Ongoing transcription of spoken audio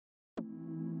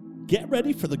get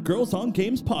ready for the Girls on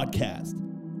Games podcast,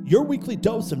 your weekly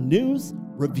dose of news,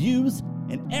 reviews,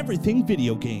 and everything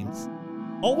video games.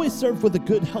 Always served with a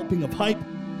good helping of hype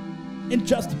and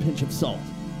just a pinch of salt.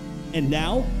 And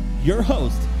now, your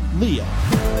host, Leah.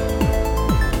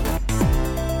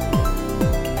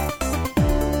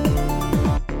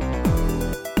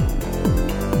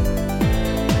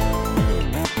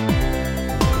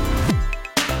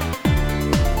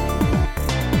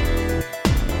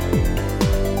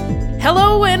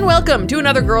 Hello and welcome to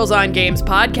another Girls on Games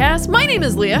podcast. My name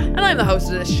is Leah, and I'm the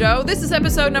host of this show. This is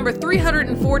episode number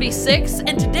 346,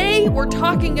 and today we're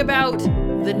talking about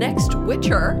the next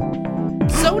Witcher,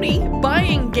 Sony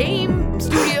buying game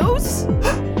studios,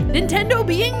 Nintendo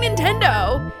being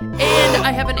Nintendo, and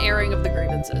I have an airing of the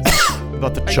grievances.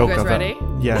 About the Are choke you guys of ready?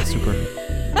 it. Yeah, super.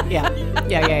 Yeah,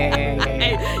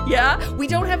 we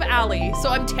don't have Allie, so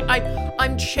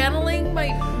I'm channeling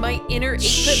my inner 8-bit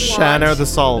Shanner the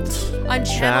salt. I'm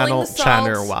channeling the salt,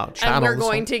 and Channel we're the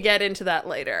going salt. to get into that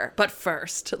later. But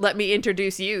first, let me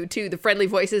introduce you to the friendly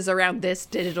voices around this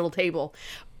digital table.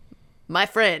 My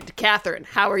friend, Catherine,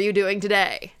 how are you doing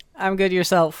today? I'm good,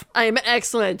 yourself. I'm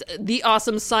excellent. The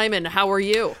awesome Simon, how are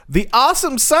you? The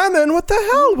awesome Simon, what the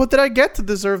hell? What did I get to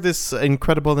deserve this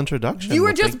incredible introduction? You were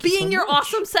Well, just thank you being so your much.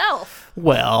 awesome self.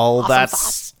 Well, Awesome that's...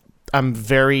 thoughts. I'm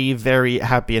very, very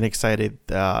happy and excited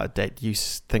that you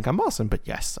think I'm awesome. But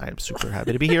yes, I am super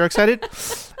happy to be here, excited.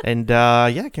 And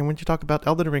yeah, can't wait to talk about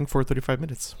Elden Ring for 35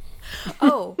 minutes.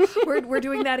 Oh, we're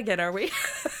doing that again, are we?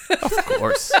 Of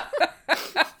course.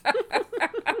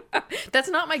 That's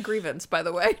not my grievance, by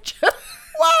the way.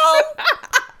 Well,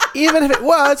 even if it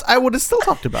was, I would have still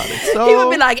talked about it. So He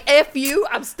would be like, F you,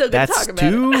 I'm still going to that's talk about it.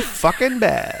 too fucking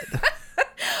bad.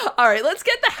 All right, let's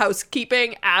get the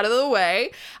housekeeping out of the way.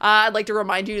 I'd like to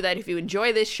remind you that if you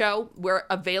enjoy this show, we're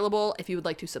available. If you would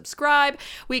like to subscribe,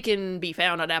 we can be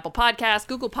found on Apple Podcasts,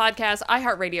 Google Podcasts,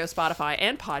 iHeartRadio, Spotify,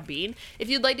 and Podbean. If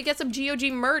you'd like to get some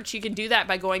GOG merch, you can do that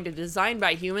by going to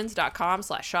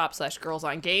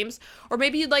designbyhumans.com/shop/girlsongames. Or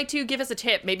maybe you'd like to give us a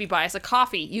tip, maybe buy us a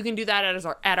coffee. You can do that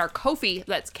at our Ko-fi.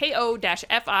 That's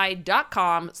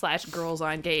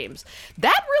ko-fi.com/girlsongames.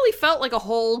 That really felt like a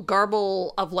whole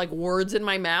garble of like words in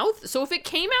my mouth. So if it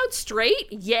came out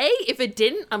straight, yay. If it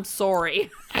didn't, I'm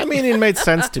sorry. I mean, it made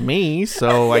sense to me,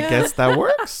 so I guess that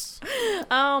works.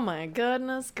 Oh my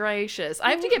goodness gracious.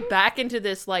 I have to get back into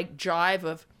this like jive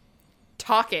of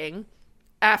talking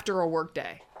after a work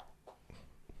day.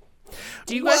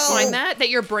 Do you guys find that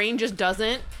your brain just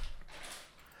doesn't?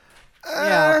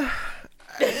 Yeah.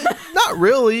 Not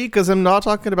really, because I'm not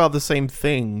talking about the same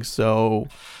thing. So,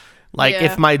 like, Yeah.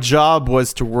 if my job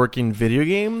was to work in video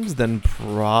games, then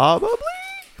probably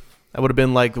I would have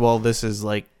been like, well, this is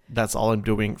like, that's all I'm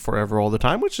doing forever all the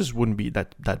time, which just wouldn't be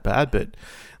that bad. But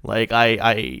like,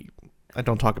 I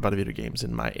don't talk about video games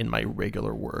in my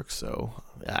regular work, so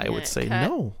I would say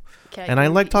no. And I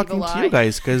like talking to you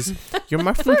guys because you're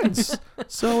my friends.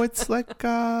 So it's like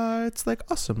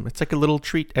awesome. It's like a little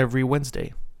treat every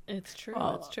Wednesday. It's true.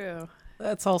 Oh. It's true.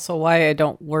 That's also why I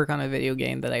don't work on a video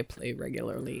game that I play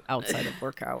regularly outside of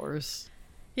work hours.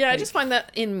 Yeah, I just find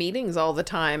that in meetings all the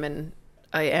time, and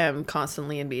I am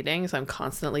constantly in meetings, I'm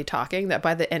constantly talking, that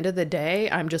by the end of the day,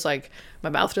 I'm just like, my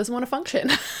mouth doesn't want to function.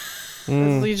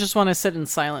 You just want to sit in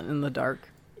silent in the dark.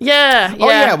 Yeah. Oh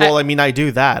yeah, well, I mean, I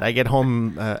do that. I get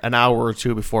home an hour or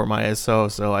two before my SO,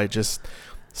 so I just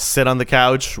sit on the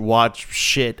couch, watch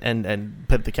shit, and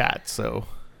pet the cat. So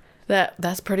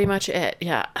That's pretty much it.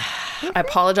 Yeah. I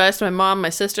apologize to my mom, my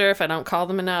sister, if I don't call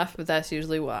them enough, but that's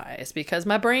usually why. It's because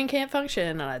my brain can't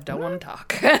function and I don't want to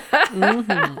talk.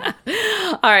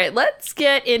 All right, let's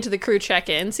get into the crew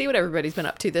check-in, see what everybody's been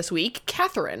up to this week.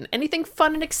 Catherine, anything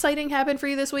fun and exciting happened for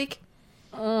you this week?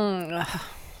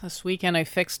 This weekend I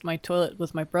fixed my toilet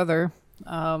with my brother.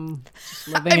 Just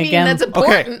living I mean, again. that's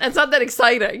important. That's not that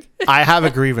exciting. I have a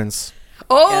grievance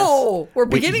Oh, we're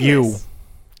with beginning you. this.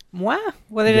 What?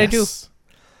 What did I do? Yes.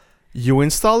 You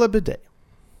install a bidet.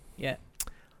 Yeah.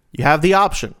 You have the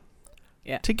option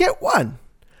Yeah. to get one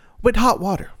with hot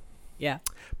water, Yeah.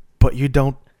 but you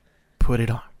don't put it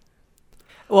on.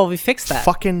 Well, we fixed that.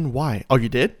 Fucking why? Oh, you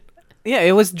did? Yeah,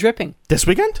 it was dripping. This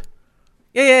weekend?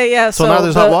 Yeah. So now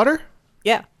there's hot water?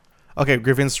 Yeah. Okay,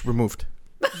 grievance removed.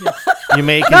 You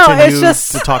may No, continue it's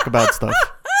just- to talk about stuff.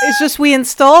 It's just we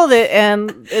installed it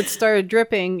and it started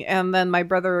dripping, and then my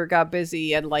brother got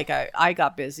busy, and like I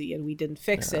got busy and we didn't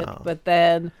fix it. Oh. But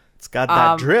then It's got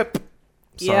that drip.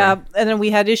 Sorry. yeah, and then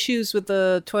we had issues with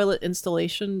the toilet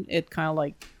installation. It kind of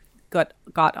like got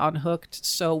unhooked,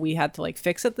 so we had to like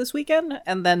fix it this weekend,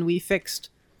 and then we fixed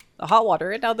the hot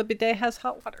water, and now the bidet has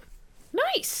hot water.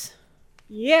 Nice.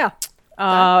 Yeah.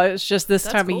 It's just this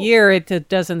That's time cool. of year, it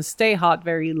doesn't stay hot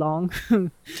very long.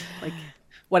 Like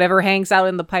whatever hangs out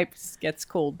in the pipes gets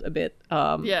cold a bit.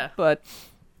 Yeah. But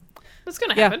That's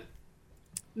gonna Yeah. happen.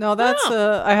 no, that's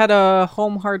I had a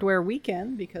home hardware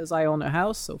weekend because I own a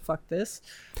house, so fuck this.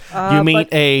 You mean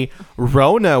but- a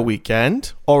Rona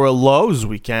weekend or a Lowe's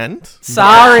weekend?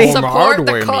 Sorry. Home Support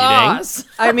hardware the cause.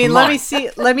 I mean, Come let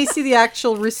on. me see the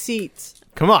actual receipt.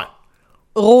 Come on.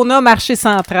 Rona Marché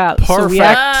Central. So we,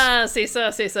 Perfect. C'est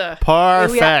ça, c'est ça.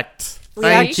 Perfect. we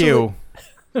Thank actually- you.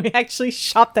 we actually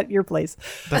shopped at your place.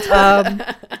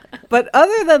 But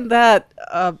other than that,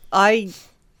 I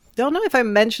don't know if I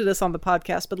mentioned this on the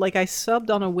podcast, but like I subbed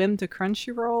on a whim to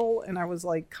Crunchyroll, and I was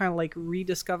like kind of like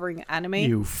rediscovering anime.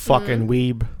 You fucking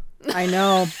weeb. I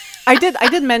know. I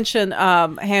did mention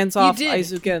Hands Off did.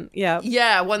 Aizuken. Yeah.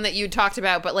 Yeah, one that you talked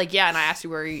about, but like, yeah, and I asked you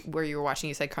where you were watching.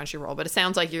 You said Crunchyroll, but it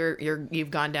sounds like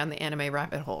you've gone down the anime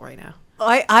rabbit hole right now.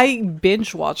 I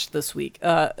binge watched this week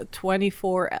all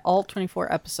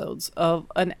 24 episodes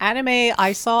of an anime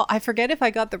I saw. I forget if I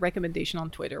got the recommendation on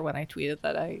Twitter when I tweeted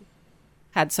that I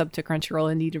had sub to Crunchyroll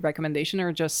and needed recommendation,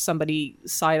 or just somebody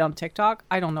saw it on TikTok.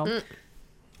 I don't know.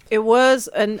 It was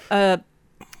an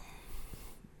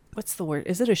what's the word?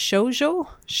 Is it a shoujo?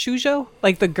 Shujo?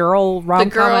 Like the girl The rom-com?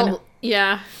 girl,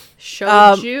 yeah,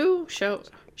 shoujo,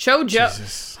 shoujo,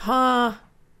 Jesus. huh?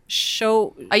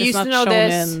 Show. I it's used to not know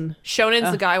shonen. this.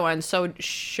 Shonen's the guy one. So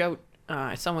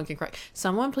someone can correct.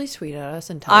 Someone please tweet at us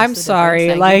and tell I'm us the sorry.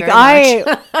 difference. Like Thank you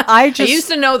very much. I I just used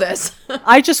to know this.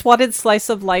 I just wanted slice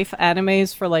of life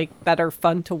animes for like that are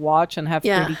fun to watch and have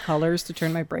Yeah. pretty colors to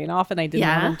turn my brain off, and I didn't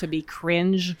Yeah. want them to be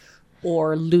cringe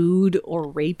or lewd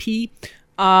or rapey,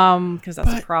 because that's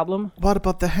a But- problem. What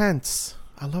about the hands?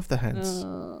 I love the hands.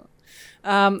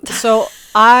 So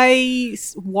I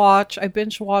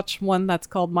binge watch one that's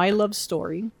called My Love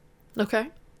Story, Okay.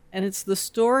 and it's the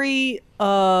story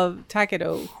of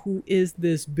Takedo, who is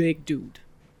this big dude.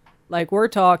 Like we're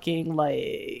talking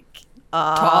like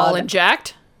Tall and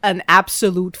jacked. an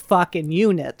absolute fucking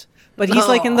unit. But he's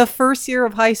like in the first year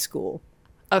of high school.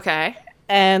 Okay.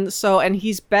 And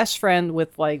he's best friend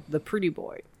with like the pretty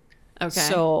boy. Okay.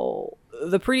 So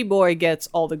the pretty boy gets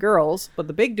all the girls, but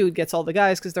the big dude gets all the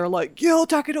guys because they're like, yo,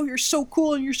 Takedo, you're so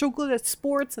cool and you're so good at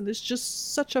sports. And it's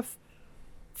just such a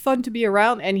fun to be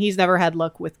around. And he's never had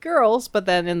luck with girls. But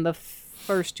then in the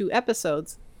first 2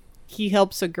 episodes, he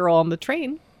helps a girl on the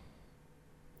train.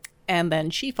 And then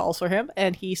she falls for him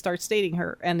and he starts dating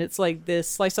her. And it's like this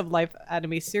slice of life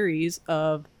anime series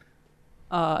of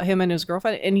him and his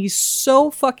girlfriend. And he's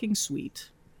so fucking sweet.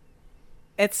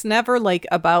 It's never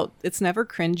it's never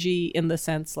cringy in the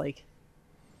sense like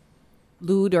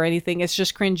lewd or anything. It's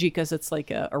just cringy because it's like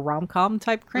a rom-com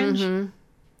type cringe.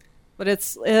 But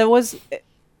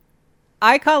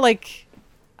I kind of like,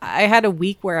 I had a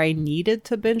week where I needed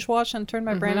to binge watch and turn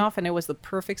my brain off, and it was the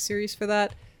perfect series for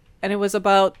that. And it was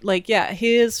about like,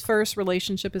 his first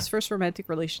relationship, his first romantic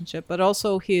relationship, but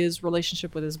also his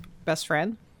relationship with his best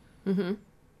friend.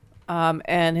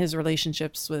 And his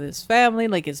relationships with his family,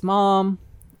 like his mom,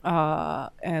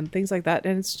 and things like that.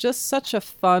 And it's just such a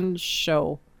fun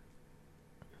show.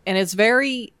 And it's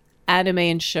very anime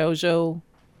and shoujo,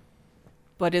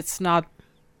 but it's not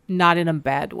in a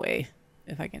bad way,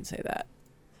 if I can say that.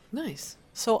 Nice.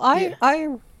 So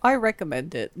I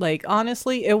recommend it. Like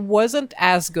honestly, it wasn't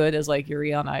as good as like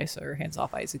Yuri on Ice or Hands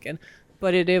Off Aizuken,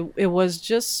 but it was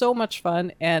just so much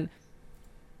fun. And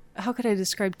how could I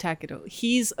describe Takedo?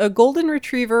 He's a golden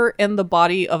retriever in the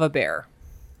body of a bear.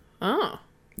 Oh.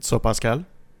 So Pascal.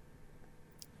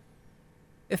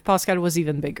 If Pascal was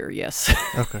even bigger, yes.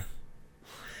 Okay.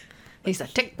 He's a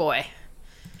tick boy.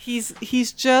 He's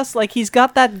just like, he's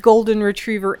got that golden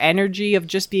retriever energy of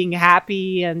just being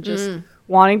happy and just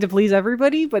wanting to please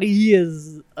everybody, but he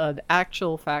is an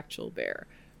actual factual bear.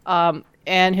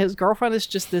 And his girlfriend is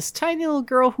just this tiny little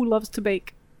girl who loves to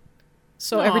bake.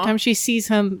 So every Aw. time she sees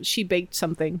him, she baked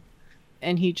something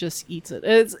and he just eats it.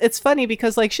 It's funny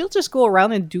because like she'll just go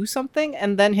around and do something,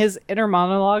 and then his inner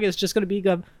monologue is just going to be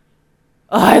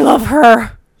I love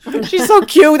her. She's so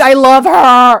cute. I love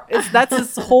her. That's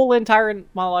his whole entire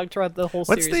monologue throughout the whole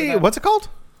series. What's it called?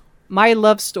 My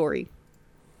Love Story.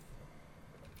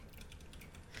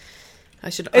 I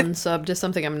should unsub to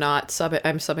something I'm not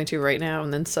subbing to right now,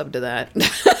 and then sub to that.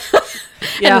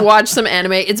 Yeah. And watch some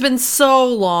anime. It's been so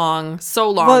long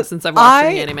But since I've watched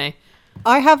any anime.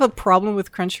 I have a problem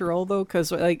with Crunchyroll though,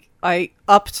 because like I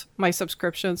upped my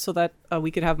subscription so that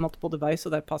we could have multiple devices, so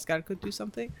that Pascal could do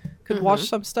something, could watch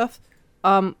some stuff.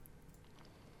 I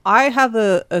have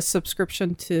a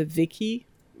subscription to Viki,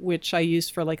 which I use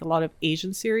for like a lot of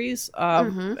Asian series,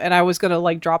 and I was gonna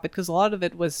like drop it because a lot of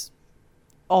it was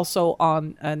also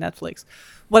on Netflix.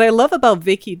 What I love about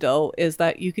Viki, though, is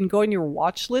that you can go in your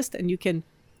watch list and you can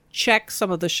check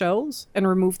some of the shows and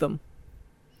remove them.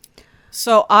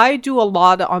 So I do a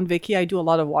lot on Viki. I do a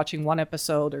lot of watching one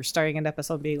episode or starting an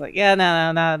episode being like, yeah,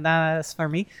 no, that's for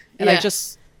me. And I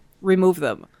just remove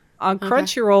them. On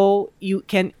Crunchyroll, you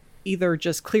can either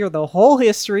just clear the whole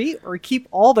history or keep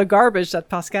all the garbage that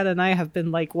Pascal and I have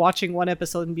been like watching one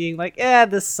episode and being like,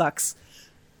 this sucks.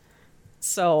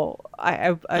 So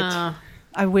I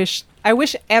wish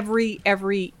every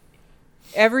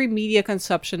media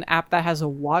consumption app that has a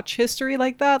watch history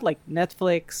like that, like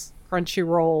Netflix,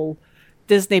 Crunchyroll,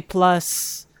 Disney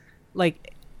Plus,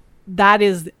 like that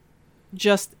is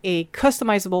just a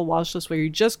customizable watch list where you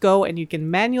just go and you can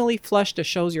manually flush the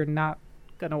shows you're not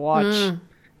gonna watch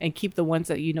and keep the ones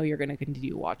that you know you're gonna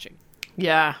continue watching.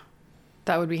 Yeah,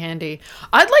 that would be handy.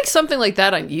 I'd like something like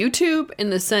that on YouTube in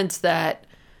the sense that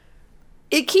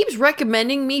it keeps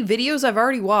recommending me videos I've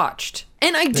already watched.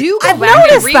 And I do go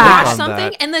back and rewatch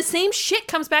something, and the same shit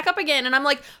comes back up again. And I'm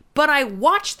like, but I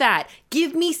watched that.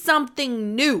 Give me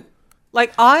something new.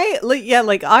 Like I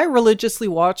religiously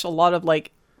watch a lot of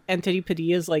like Anthony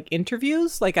Padilla's like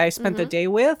interviews. Like I spent a day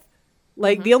with.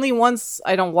 Like the only ones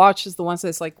I don't watch is the ones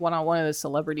that's like one-on-one with a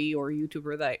celebrity or a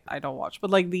YouTuber that I don't watch. But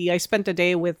like I spent a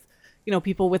day with,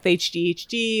 people with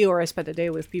ADHD, or I spent a day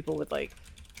with people with like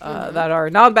that are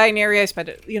non-binary.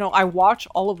 I watch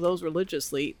all of those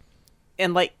religiously,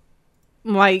 and like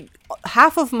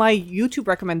half of my YouTube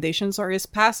recommendations are his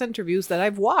past interviews that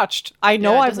I've watched. I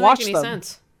know I've watched them.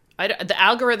 Sense. The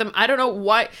algorithm, I don't know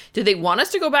why. Do they want us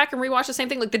to go back and rewatch the same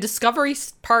thing? Like the discovery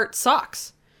part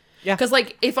sucks. Yeah. Because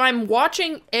like if I'm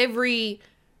watching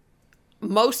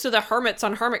most of the hermits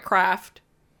on Hermitcraft,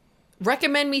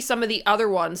 recommend me some of the other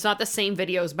ones, not the same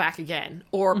videos back again,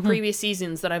 or previous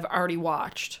seasons that I've already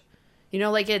watched.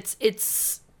 Like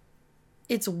it's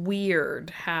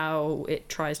weird how it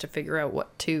tries to figure out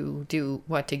what to do,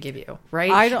 what to give you,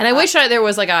 right? I wish there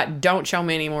was like a don't show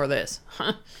me any more of this.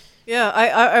 Yeah,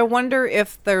 I wonder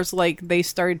if there's like they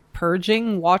started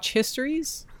purging watch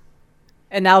histories,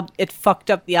 and now it fucked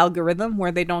up the algorithm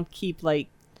where they don't keep like.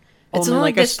 It's only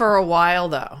like this for a while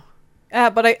though. Yeah,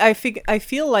 but I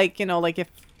feel like like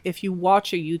if you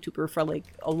watch a YouTuber for like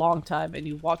a long time and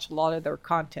you watch a lot of their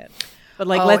content, but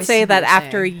like let's say that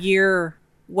after a year,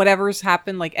 whatever's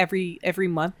happened, like every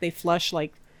month they flush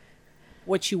like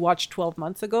what you watched 12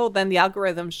 months ago, then the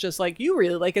algorithm's just like, you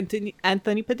really like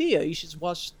Anthony Padilla, you should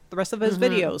watch the rest of his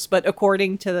videos. But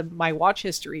according to my watch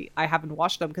history, I haven't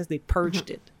watched them because they purged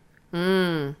it.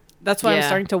 That's why I'm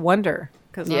starting to wonder,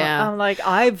 because I'm like,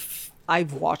 I've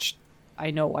watched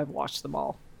them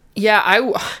all. Yeah,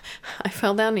 I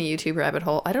fell down a YouTube rabbit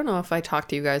hole. I don't know if I talked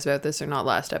to you guys about this or not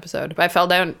last episode, but I fell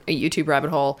down a YouTube rabbit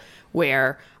hole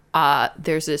where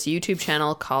there's this YouTube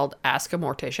channel called Ask a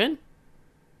Mortician.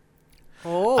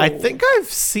 Oh, I think I've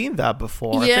seen that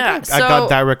before. Yeah, I got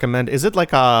that recommended. Is it like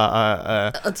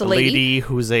it's a lady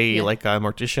who's like a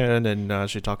mortician, and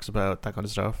she talks about that kind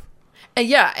of stuff?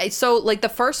 Yeah, so like the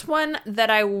first one that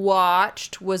I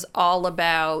watched was all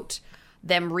about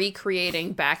them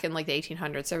recreating back in like the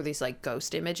 1800s. There were these like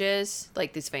ghost images,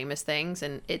 like these famous things,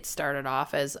 and it started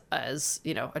off as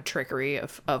a trickery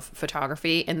of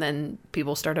photography, and then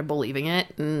people started believing it,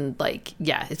 and like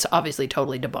it's obviously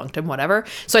totally debunked and whatever.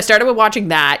 So I started with watching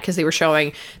that because they were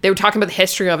talking about the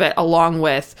history of it along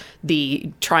with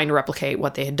the trying to replicate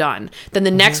what they had done. Then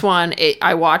the next one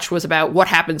I watched was about what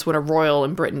happens when a royal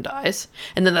in Britain dies,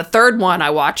 and then the third one I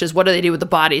watched is what do they do with the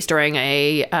bodies during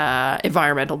a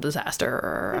environmental disaster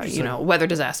or weather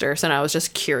disasters. And I was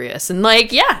just curious, and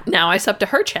like now I sub to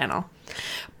her channel.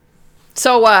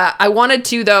 So I wanted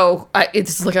to, though,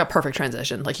 it's like a perfect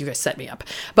transition, like you guys set me up,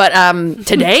 but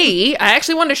today I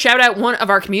actually wanted to shout out one of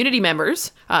our community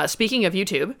members, speaking of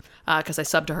YouTube, because I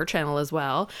sub to her channel as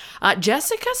well.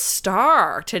 Jessica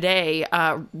Starr today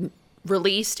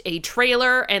released a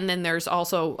trailer, and then there's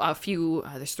also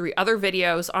there's 3 other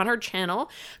videos on her channel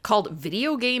called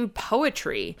Video Game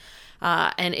Poetry.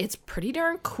 And it's pretty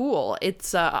darn cool.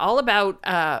 It's all about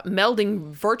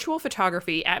melding virtual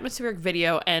photography, atmospheric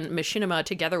video, and machinima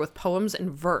together with poems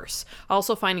and verse.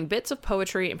 Also finding bits of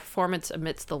poetry and performance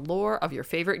amidst the lore of your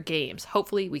favorite games.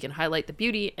 Hopefully we can highlight the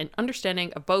beauty and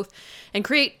understanding of both and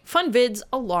create fun vids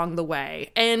along the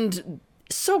way. And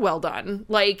so well done.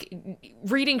 Like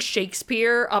reading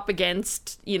Shakespeare up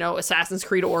against, Assassin's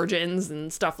Creed Origins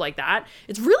and stuff like that.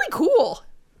 It's really cool.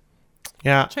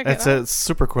 Yeah, it's a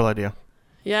super cool idea.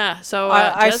 Yeah, so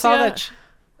I Jessica, saw that.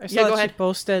 Go ahead. She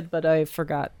posted, but I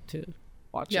forgot to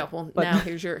watch it. Yeah, well, now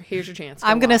here's your chance.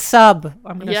 I'm gonna sub.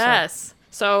 Yes.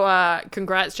 So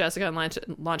congrats, Jessica, on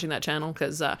launching that channel,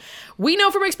 because we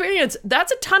know from experience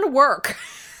that's a ton of work.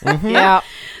 Yeah.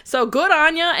 So good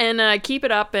on ya, and keep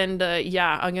it up. And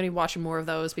yeah, I'm going to be watching more of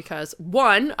those because,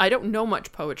 one, I don't know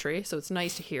much poetry, so it's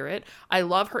nice to hear it. I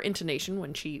love her intonation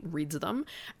when she reads them.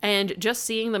 And just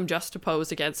seeing them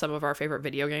juxtaposed against some of our favorite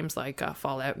video games like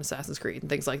Fallout and Assassin's Creed and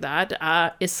things like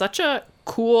that is such a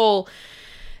cool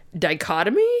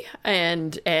dichotomy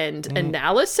and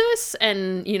analysis.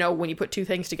 And, you know, when you put two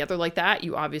things together like that,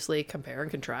 you obviously compare and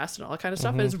contrast and all that kind of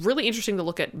stuff. And it's really interesting to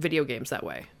look at video games that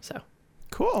way. So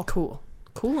cool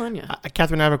on you.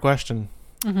 Catherine, I have a question.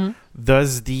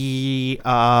 Does the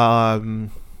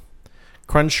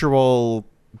Crunchyroll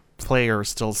player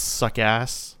still suck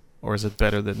ass, or is it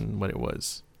better than what it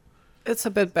was? It's a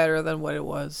bit better than what it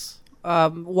was.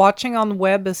 Watching on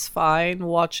web is fine.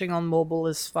 Watching on mobile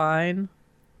is fine.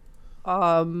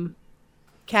 Casting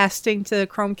to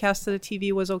Chromecast to the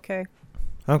TV was okay.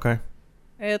 Okay.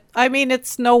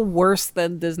 It's no worse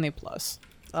than Disney Plus.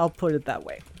 I'll put it that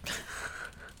way.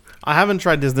 I haven't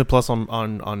tried Disney Plus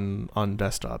on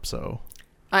desktop, so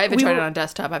I haven't tried it on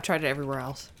desktop. I've tried it everywhere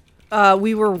else.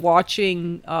 We were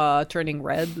watching Turning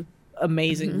Red.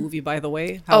 Amazing movie, by the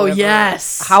way.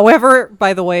 Yes. However,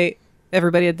 by the way,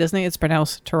 everybody at Disney, it's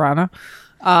pronounced Tirana.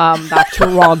 Not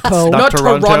Toronto. not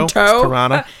Toronto. Toronto. It's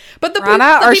Tirana. But the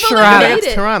Tirana or people that made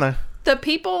it, Tirana. the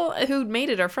people who made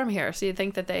it are from here. So you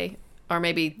think that they, or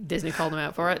maybe Disney called them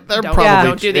out for it. They're Don't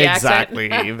probably do the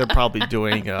exactly. accent. They're probably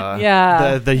doing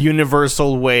Yeah. the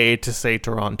universal way to say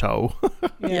Toronto.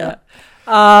 Yeah.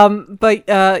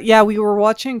 But we were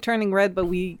watching Turning Red, but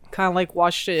we kind of like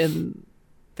watched it in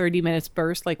 30 minutes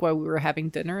burst, like while we were having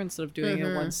dinner instead of doing it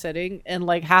in one sitting. And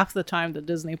like half the time, the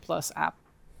Disney Plus app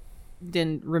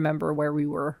didn't remember where we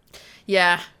were.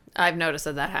 Yeah, I've noticed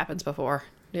that happens before.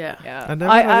 Yeah. I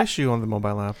never had an issue on the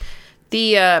mobile app.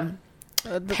 The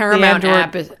Paramount the Android,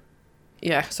 app is.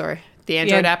 Yeah, sorry. The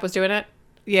Android app was doing it.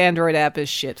 The Android app is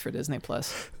shit for Disney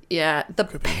Plus. Yeah, the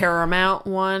Paramount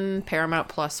one, Paramount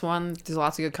Plus one, there's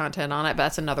lots of good content on it, but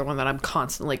that's another one that I'm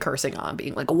constantly cursing on,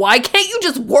 being like, why can't you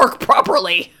just work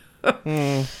properly?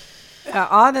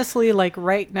 Honestly, like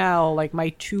right now, like my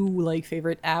two like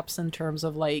favorite apps in terms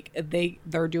of like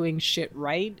they're doing shit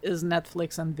right is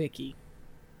Netflix and Viki.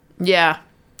 Yeah.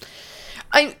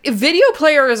 Video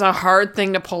player is a hard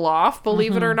thing to pull off,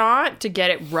 believe it or not, to get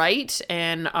it right.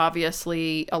 And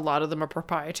obviously a lot of them are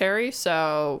proprietary.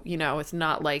 So, you know, it's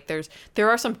not like there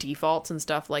are some defaults and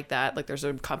stuff like that. Like there's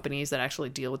some companies that actually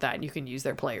deal with that and you can use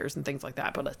their players and things like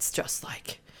that. But it's just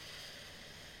like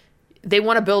they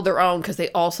want to build their own because they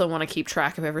also want to keep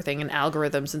track of everything and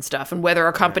algorithms and stuff. And whether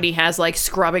a company has like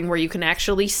scrubbing where you can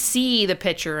actually see the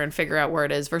picture and figure out where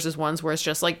it is versus ones where it's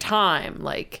just like time,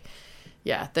 like...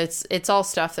 Yeah, it's all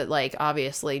stuff that, like,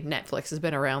 obviously Netflix has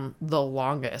been around the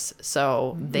longest,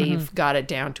 so they've got it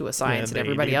down to a science, and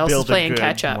everybody else is playing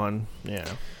catch up. One. Yeah,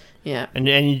 yeah, and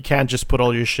you can't just put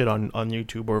all your shit on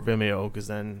YouTube or Vimeo because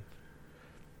then,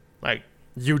 like,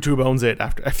 YouTube owns it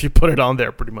if you put it on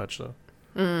there, pretty much. So,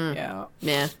 Yeah.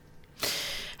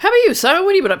 How about you, Simon?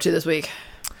 What have you been up to this week?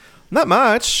 Not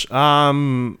much.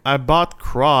 I bought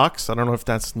Crocs. I don't know if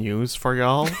that's news for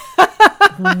y'all.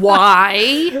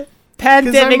 Why?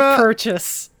 Pandemic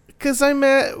purchase. Because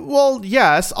well,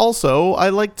 yes. Also, I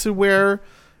like to wear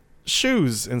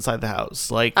shoes inside the house.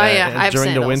 Like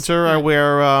during the winter, I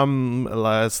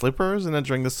wear slippers, and then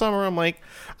during the summer, I'm like,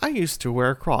 I used to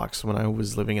wear Crocs when I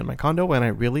was living in my condo, and I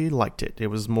really liked it.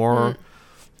 It was more,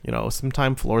 you know,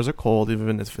 sometimes floors are cold,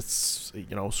 even if it's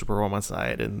super warm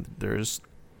outside, and there's,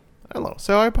 I don't know.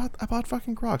 So I bought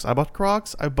fucking Crocs. I bought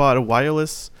Crocs. I bought a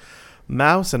wireless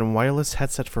mouse and a wireless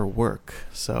headset for work.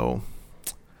 So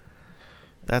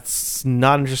that's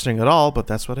not interesting at all, but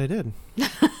that's what I did.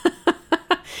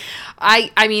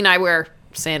 I mean, I wear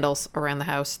sandals around the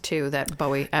house too that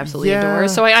Bowie absolutely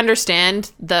adores. So I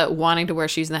understand the wanting to wear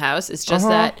shoes in the house. It's just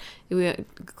that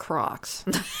Crocs.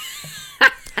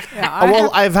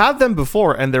 I've had them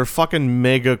before, and they're fucking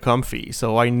mega comfy.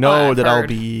 So I know I'll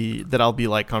be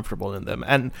like comfortable in them.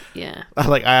 And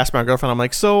I asked my girlfriend, I'm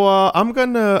like, so I'm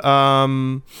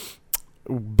gonna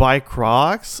buy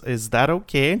Crocs. Is that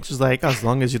okay? And she's like, as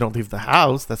long as you don't leave the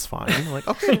house, that's fine. I'm like,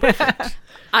 okay, perfect.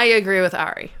 I agree with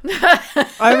Ari.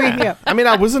 I mean,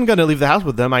 I wasn't gonna leave the house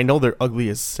with them. I know they're ugly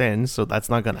as sin, so that's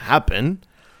not gonna happen.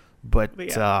 But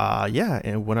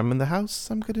and when I'm in the house,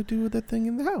 I'm gonna do the thing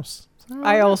in the house.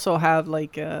 I also have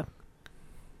like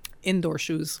indoor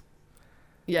shoes.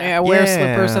 Yeah, I wear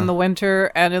slippers in the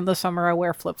winter, and in the summer I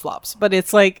wear flip-flops. But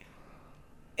it's like,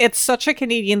 it's such a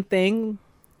Canadian thing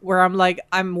where I'm like,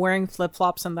 I'm wearing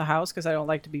flip-flops in the house because I don't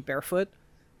like to be barefoot.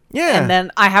 Yeah. And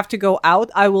then I have to go out.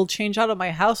 I will change out of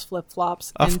my house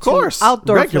flip-flops Of into course.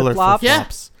 outdoor Regular flip-flops.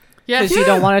 flip-flops. Yeah. Because you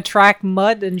don't want to track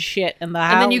mud and shit in the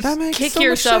house. And then you That makes kick so much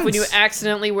yourself when you sense.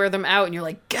 accidentally wear them out and you're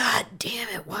like, God damn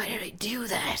it, why did I do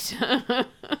that?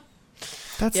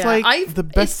 That's Yeah, like the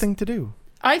it's- best thing to do.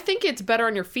 I think it's better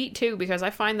on your feet too, because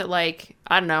I find that, like,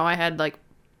 I don't know, I had, like,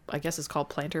 I guess it's called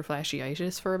plantar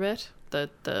fasciitis for a bit. The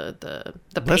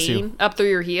Bless you. pain up through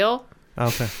your heel.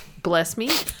 Okay. Bless me.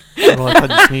 Well, I thought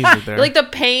you sneezed right there. Like the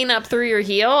pain up through your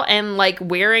heel, and like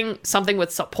wearing something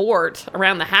with support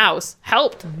around the house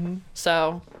helped.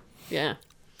 So, yeah.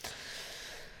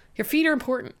 Your feet are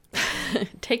important.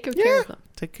 Take good care of them.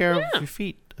 Take care of your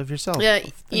feet, of yourself. Yeah,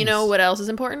 of you know things. what else is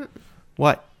important?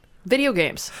 What? Video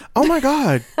games. Oh my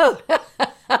god.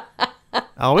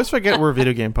 I always forget we're a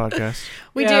video game podcast.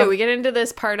 We Yeah. do. We get into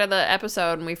this part of the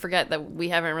episode and we forget that we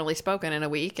haven't really spoken in a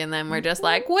week, and then we're just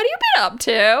like, what have you been up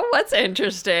to? What's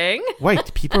interesting?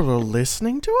 Wait, people are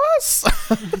listening to us?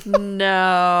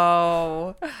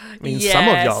 No. I mean, Yes, some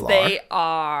of y'all they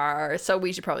are. So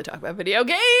we should probably talk about video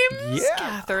games. Yeah.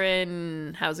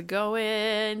 Catherine, how's it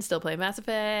going? Still playing Mass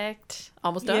Effect?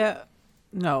 Almost done? Yeah.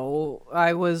 No,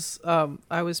 I was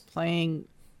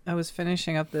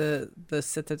finishing up the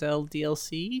Citadel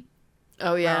DLC.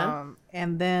 Oh, yeah?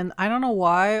 And then I don't know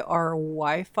why our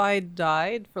Wi-Fi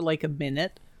died for like a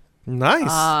minute. Nice.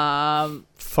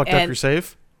 Fucked up and- your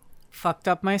save? Fucked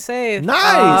up my save. Nice.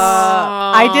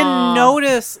 I didn't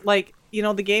notice, like,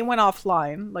 the game went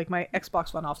offline. Like, my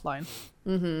Xbox went offline.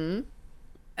 Mm-hmm.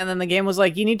 And then the game was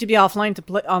like, you need to be online to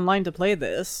play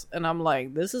this. And I'm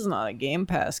like, this is not a Game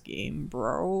Pass game,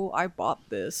 bro. I bought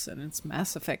this, and it's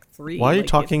Mass Effect 3. Why are you Like,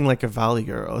 talking like a Valley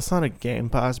girl? It's not a Game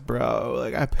Pass, bro.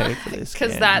 Like, I paid for this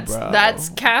Because game, that's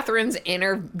bro. Catherine's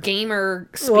inner gamer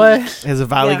speak. What? Is a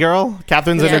Valley Yeah. girl?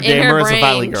 Catherine's Yeah, inner in her gamer is a brain.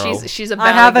 Valley girl. She's a I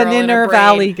valley have an girl in her inner brain.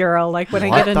 valley girl. Like, when I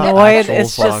What get the annoyed, actual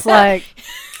it's just fuck? like,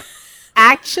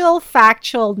 actual,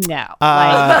 factual, no.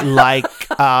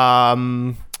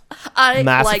 I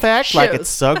Mass like Effect, like shoes. it's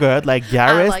so good. Like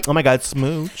Garrus, like- oh my god,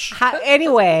 smooch.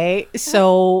 Anyway,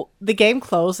 so the game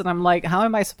closed, and I'm like, how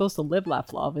am I supposed to live,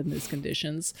 laugh, love in these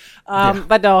conditions?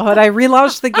 But no, when I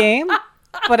relaunched the game,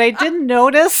 but I didn't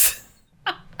notice.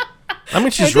 I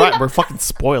mean, she's right. We're fucking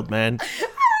spoiled, man.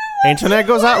 Internet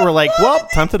goes out, we're like, well,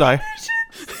 time to die.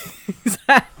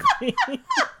 Exactly.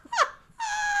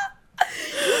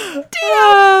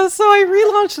 So I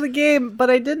relaunched the game, but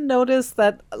I didn't notice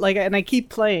that, like, and I keep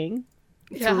playing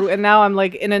through, and now I'm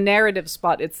like in a narrative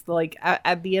spot. It's like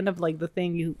at the end of like the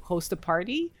thing, you host a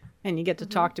party and you get to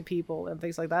talk to people and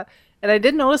things like that. And I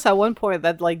did notice at one point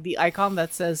that like the icon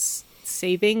that says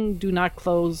saving, do not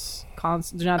close,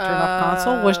 do not turn off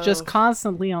console was just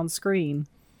constantly on screen.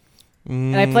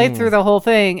 And I played through the whole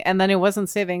thing, and then it wasn't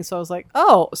saving, so I was like,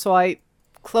 oh, so I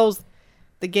closed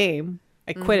the game.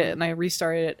 I quit it and I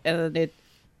restarted it, and then it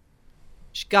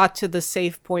got to the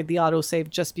save point, the auto save,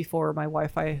 just before my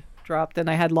Wi-Fi dropped, and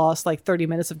I had lost like 30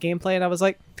 minutes of gameplay, and I was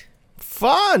like,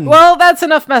 Fun. well, that's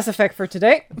enough Mass Effect for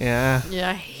today. Yeah. Yeah,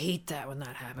 I hate that when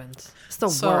that happens. It's the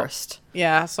So- worst.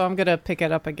 Yeah, so I'm gonna pick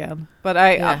it up again.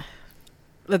 But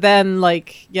but then,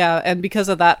 like, yeah, and because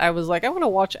of that, I was like, I want to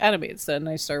watch anime instead, and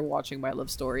I started watching My Love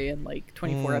Story, and like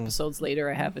 24 episodes later,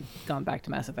 I haven't gone back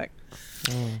to Mass Effect.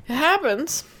 It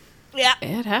happens. Yeah.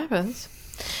 It happens.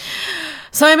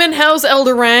 Simon, how's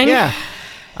Elder Ring? Yeah.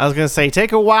 I was gonna say,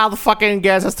 take a wild fucking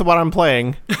guess as to what I'm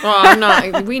playing. Oh, I'm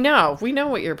not. We know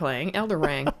what you're playing. Elder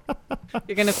Ring.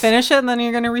 You're gonna finish it, and then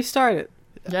you're gonna restart it.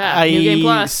 Yeah. New Game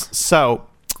Plus. So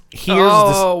here's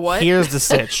what? here's the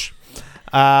sitch.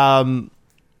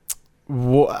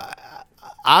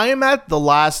 I'm at the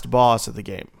last boss of the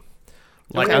game.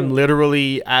 Like Okay. I'm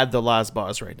literally at the last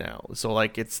boss right now. So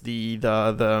like it's the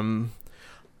I'm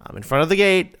in front of the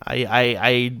gate.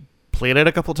 I played it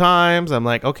a couple times. I'm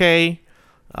like, okay,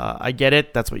 I get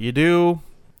it. That's what you do.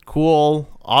 Cool,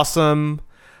 awesome.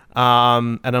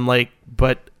 And I'm like,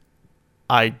 but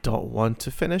I don't want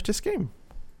to finish this game.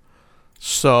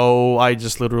 So I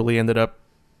just literally ended up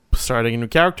starting a new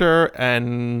character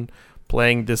and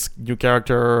playing this new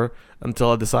character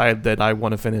until I decide that I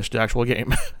want to finish the actual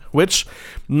game, which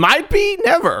might be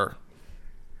never.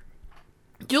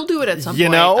 You'll do it at some You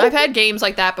point. know? I've had games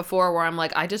like that before where I'm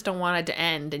like, I just don't want it to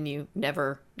end, and you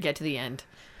never get to the end.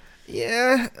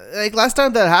 Yeah, like last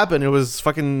time that happened, it was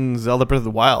fucking Zelda Breath of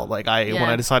the Wild. Like when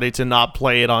Yeah. I decided to not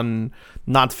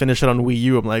finish it on Wii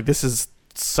U, I'm like, this is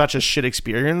such a shit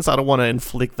experience. I don't want to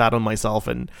inflict that on myself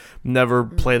and never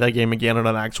play that game again on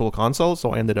an actual console.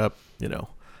 So I ended up,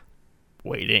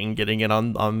 waiting, getting it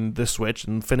on the Switch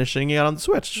and finishing it on the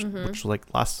Switch, which was like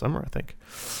last summer, I think.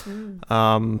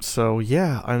 So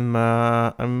yeah, I'm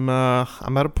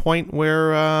at a point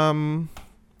where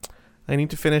I need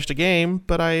to finish the game,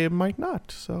 but I might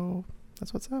not. So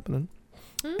that's what's happening.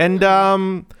 And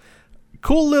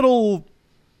cool little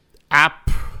app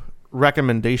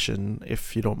recommendation,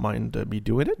 if you don't mind me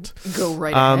doing it. Go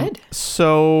right ahead.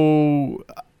 So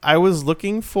I was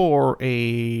looking for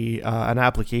an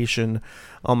application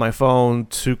on my phone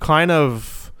to kind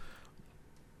of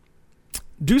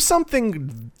do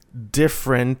something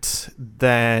different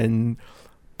than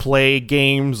play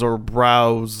games or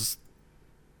browse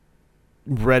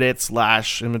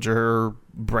Reddit/Imager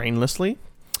brainlessly.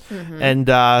 And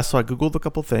so I Googled a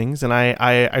couple things, and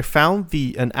I found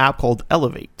an app called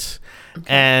Elevate. Okay.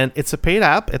 And it's a paid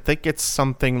app. I think it's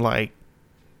something like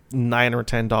 $9 or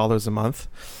 $10 a month.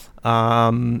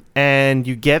 And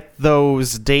you get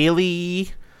those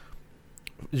daily...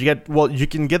 you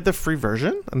can get the free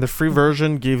version, and the free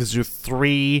version gives you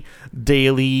 3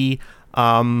 daily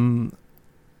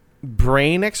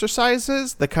brain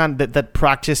exercises that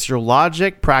practice your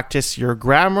logic, practice your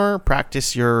grammar,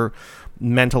 practice your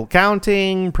mental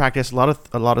counting, practice a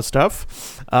lot of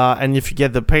stuff. And if you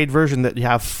get the paid version, that you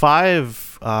have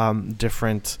 5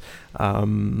 different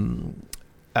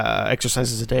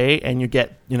exercises a day, and you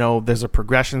get, there's a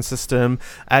progression system.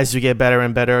 As you get better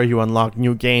and better, you unlock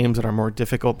new games that are more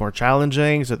difficult, more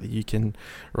challenging, so that you can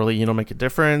really, make a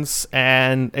difference.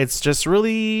 And it's just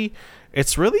really,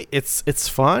 it's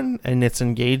fun, and it's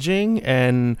engaging,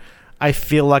 and I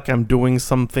feel like I'm doing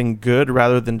something good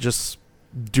rather than just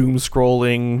doom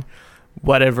scrolling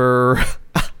whatever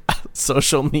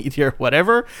social media,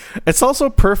 whatever. It's also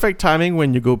perfect timing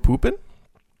when you go pooping.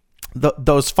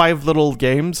 Those 5 little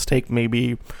games take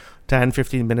maybe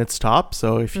 10-15 minutes top.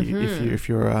 So if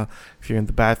you're in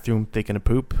the bathroom taking a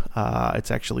poop,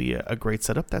 it's actually a great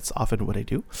setup. That's often what I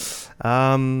do.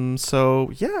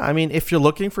 So yeah, I mean, if you're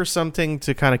looking for something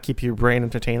to kind of keep your brain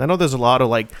entertained, I know there's a lot of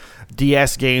like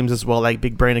DS games as well, like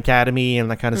Big Brain Academy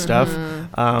and that kind of stuff.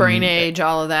 Brain Age,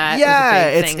 all of that.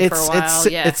 Yeah, was a big thing for a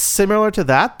while. It's similar to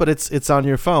that, but it's on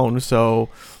your phone, so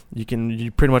you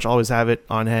pretty much always have it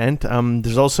on hand.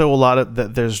 There's also a lot of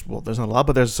there's not a lot,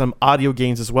 but there's some audio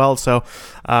games as well. So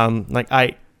like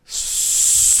I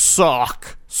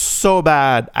suck so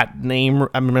bad at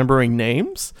remembering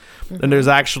names, and there's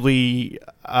actually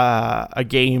a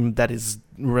game that is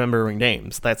remembering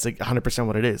names. That's like 100%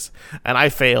 what it is, and I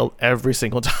fail every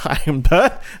single time,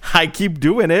 but I keep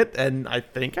doing it, and I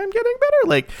think I'm getting better.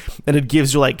 And it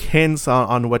gives you like hints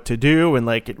on what to do, and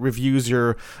like it reviews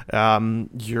your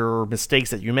mistakes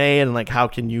that you made, and like how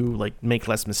can you like make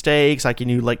less mistakes, how can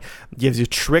you like gives you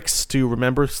tricks to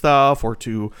remember stuff or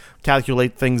to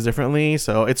calculate things differently.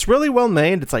 So it's really well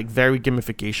made. It's like very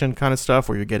gamification kind of stuff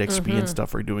where you get XP and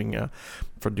stuff for doing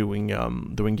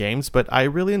games, but I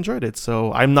really enjoyed it.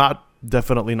 So I'm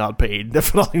definitely not paid,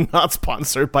 definitely not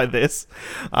sponsored by this,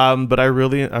 but I'm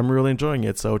really enjoying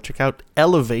it. So check out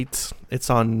Elevate. It's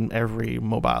on every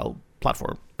mobile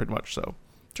platform pretty much, so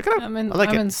check it out.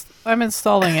 I'm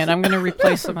installing it. I'm going to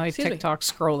replace my TikTok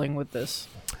scrolling with this.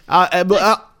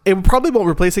 It probably won't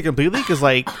replace it completely, because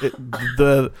like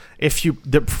the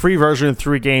free version of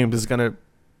 3 games is gonna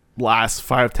last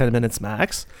 5-10 minutes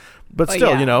max. But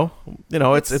still,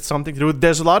 it's something to do.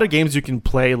 There's a lot of games you can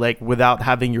play like without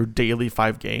having your daily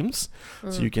 5 games,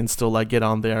 so you can still like get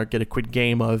on there, get a quick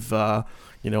game of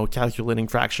calculating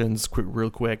fractions real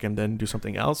quick, and then do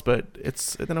something else. But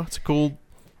it's a cool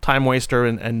time waster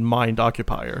and mind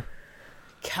occupier.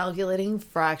 Calculating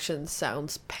fractions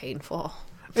sounds painful.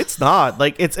 It's not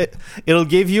like it'll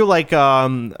give you like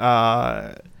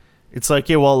it's like,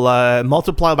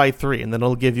 multiply by 3, and then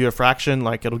it'll give you a fraction.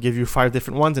 Like it'll give you 5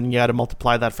 different ones, and you got to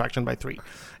multiply that fraction by 3.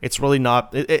 It's really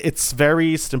not. It's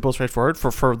very simple, straightforward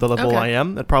for the level I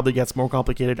am. It probably gets more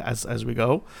complicated as we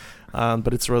go,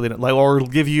 but it's really not, like, or it'll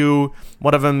give you,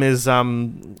 one of them is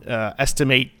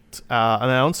estimate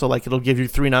amount. So like it'll give you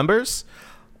 3 numbers,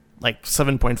 like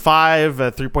 7.5,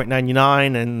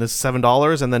 3.99, and the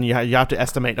 $7, and then you have to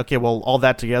estimate. Okay, well, all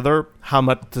that together, how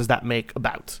much does that make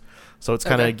about? So it's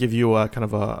kind of give you a kind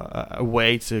of a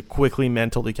way to quickly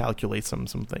mentally calculate some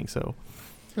things. So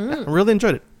I really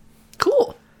enjoyed it.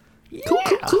 Cool. Yeah.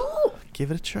 Cool. Give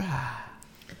it a try.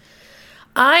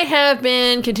 I have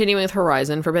been continuing with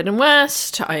Horizon Forbidden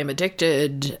West. I am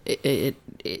addicted.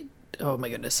 Oh my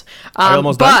goodness. Are you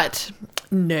almost done?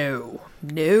 No.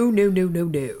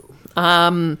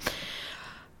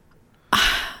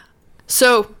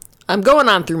 So I'm going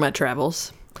on through my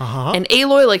travels, and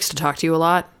Aloy likes to talk to you a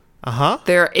lot.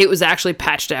 It was actually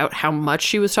patched out how much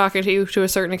she was talking to you to a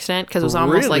certain extent, because it was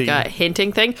almost like a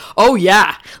hinting thing. Oh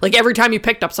yeah, like every time you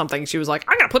picked up something, she was like,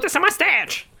 "I'm gonna put this in my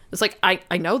stash." It's like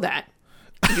I know that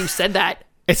you said that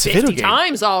it's 50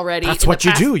 times already. That's what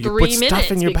you do. You put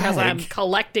stuff in your because bag. I'm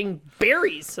collecting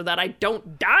berries so that I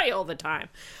don't die all the time.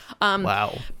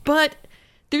 Wow. But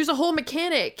there's a whole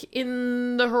mechanic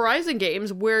in the Horizon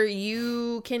games where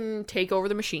you can take over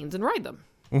the machines and ride them.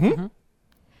 Mm-hmm.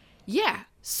 Yeah.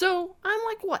 So I'm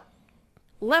like, what?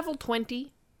 Level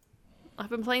 20? I've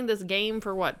been playing this game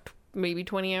for what? Maybe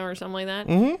 20 hours, something like that.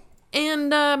 Mm-hmm.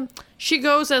 And she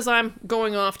goes, as I'm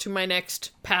going off to my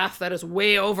next path that is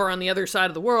way over on the other side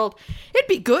of the world, it'd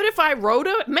be good if I rode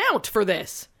a mount for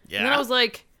this. Yeah. And then I was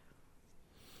like,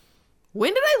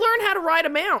 when did I learn how to ride a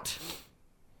mount?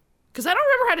 Because I don't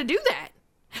remember how to do that.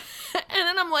 And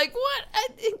then I'm like, what?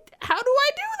 How do I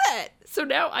do that? So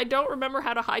now I don't remember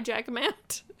how to hijack a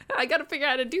mount. I got to figure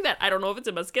out how to do that. I don't know if it's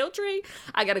in my skill tree.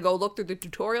 I got to go look through the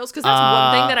tutorials, because that's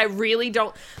one thing that I really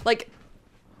don't like.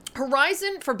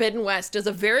 Horizon Forbidden West does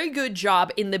a very good job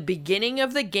in the beginning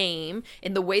of the game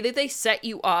in the way that they set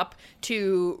you up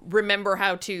to remember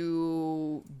how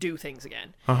to do things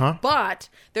again. But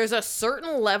there's a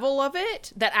certain level of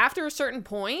it that after a certain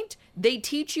point, they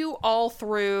teach you all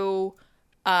through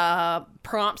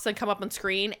prompts that come up on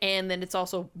screen, and then it's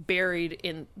also buried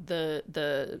in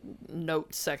the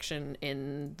notes section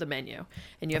in the menu,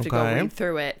 and you have to go read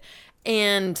through it.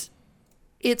 And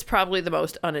it's probably the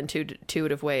most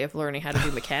unintuitive way of learning how to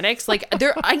do mechanics. Like,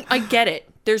 I get it.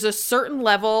 There's a certain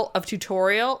level of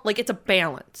tutorial. Like, it's a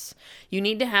balance. You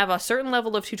need to have a certain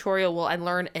level of tutorial where I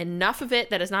learn enough of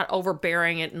it that is not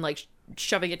overbearing it and, like,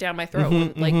 shoving it down my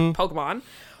throat like Pokemon.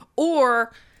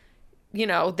 Or, you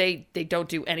know, they don't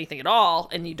do anything at all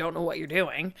and you don't know what you're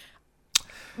doing.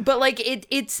 But like it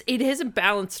isn't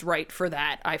balanced right for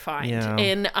that, I find. Yeah.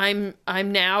 And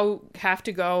I'm now have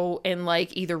to go and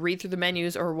like either read through the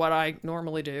menus, or what I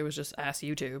normally do is just ask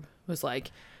YouTube. Was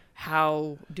like,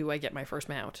 how do I get my first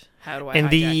mount? How do I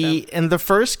hijack them? In the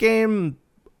first game,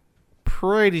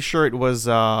 pretty sure it was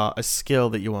a skill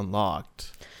that you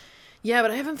unlocked. Yeah,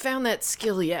 but I haven't found that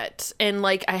skill yet. And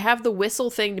like I have the whistle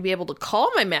thing to be able to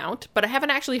call my mount, but I haven't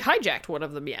actually hijacked one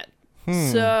of them yet.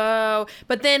 So,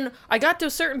 but then I got to a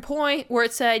certain point where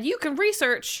it said, you can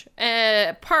research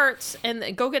parts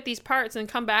and go get these parts and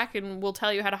come back and we'll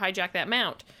tell you how to hijack that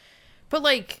mount. But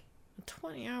like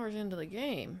 20 hours into the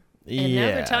game. And now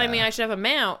they're telling me I should have a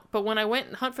mount. But when I went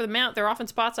and hunt for the mount, they're often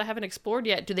spots I haven't explored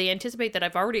yet. Do they anticipate that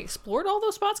I've already explored all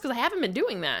those spots? Because I haven't been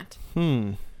doing that.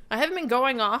 I haven't been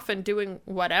going off and doing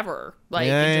whatever, like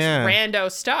just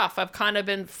rando stuff. I've kind of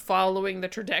been following the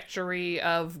trajectory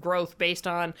of growth based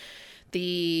on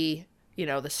the, you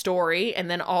know, the story, and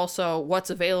then also what's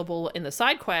available in the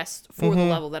side quests for the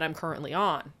level that I'm currently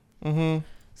on.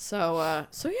 So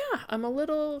yeah, I'm a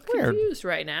little confused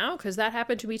right now, because that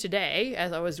happened to me today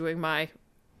as I was doing my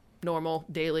normal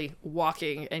daily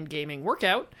walking and gaming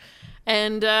workout.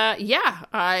 And yeah,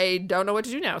 I don't know what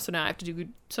to do now. So now I have to do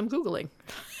some Googling.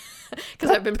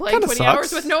 Because I've been playing 20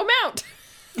 hours with no mount.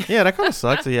 Yeah, that kind of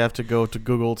sucks that you have to go to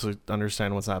Google to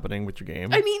understand what's happening with your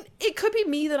game. I mean, it could be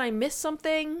me that I missed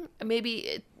something.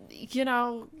 Maybe, you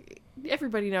know,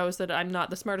 everybody knows that I'm not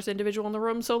the smartest individual in the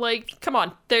room. So, like, come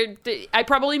on. I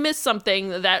probably missed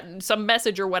something, some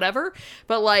message or whatever.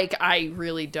 But, like, I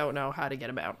really don't know how to get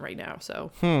a mount right now.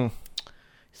 So,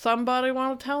 somebody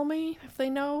want to tell me if they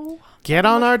know? Get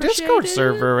on our Discord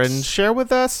server and share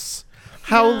with us.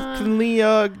 How can we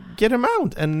get him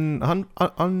out and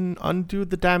undo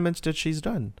the damage that she's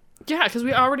done? Yeah, because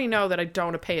we already know that I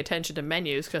don't pay attention to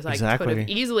menus, because I could have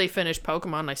easily finished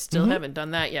Pokemon. I still haven't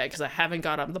done that yet because I haven't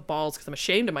got on the balls, because I'm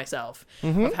ashamed of myself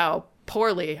of how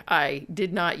poorly I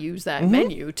did not use that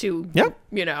menu to,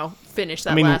 you know, finish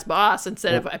that last boss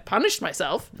instead of I punished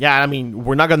myself. Yeah, I mean,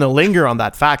 we're not going to linger on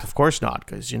that fact. Of course not,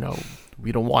 because, you know,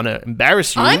 we don't want to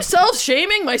embarrass you. I'm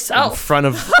self-shaming myself in front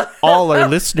of all our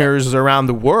listeners around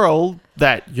the world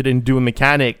that you didn't do a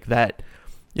mechanic that,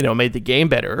 you know, made the game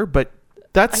better. But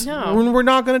that's we're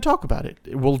not going to talk about it.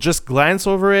 We'll just glance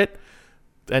over it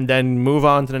and then move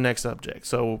on to the next subject.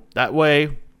 So that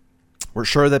way, we're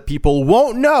sure that people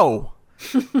won't know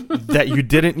that you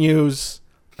didn't use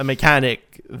a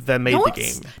mechanic that made the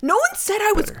game. No one said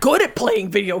I was good at playing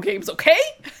video games, okay?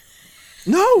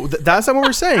 No, that's not what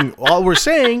we're saying. All we're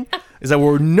saying is that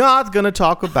we're not going to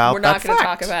talk about that fact. We're not going to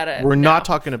talk about it. We're not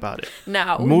talking about it.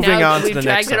 No. Moving on to the next subject. We've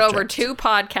dragged it over 2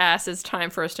 podcasts. It's time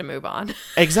for us to move on.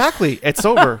 Exactly. It's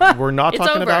over. We're not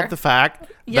talking about the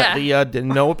fact that Leah didn't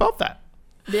know about that.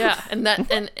 Yeah, and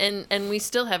that and we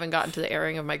still haven't gotten to the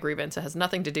airing of my grievance. It has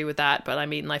nothing to do with that, but I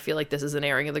mean, I feel like this is an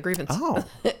airing of the grievance. Oh.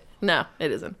 No,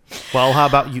 it isn't. Well, how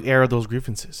about you air those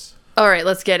grievances? All right,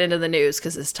 let's get into the news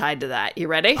because it's tied to that. You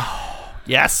ready?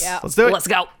 Yes. Yeah. Let's do it. Let's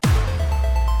go.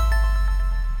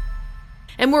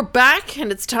 And we're back,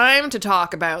 and it's time to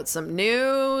talk about some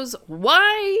news.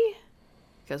 Why?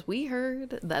 Because we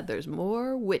heard that there's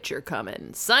more Witcher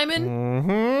coming.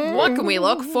 Simon, what can we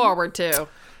look forward to?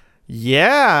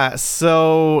 Yeah.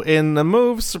 So in the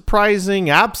move surprising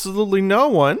absolutely no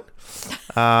one,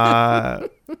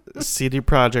 CD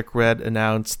Projekt Red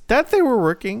announced that they were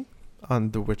working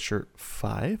on The Witcher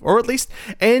 5, or at least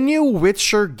a new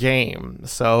Witcher game.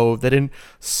 So they didn't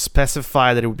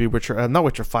specify that it would be not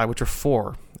Witcher 5, Witcher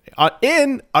 4.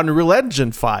 In Unreal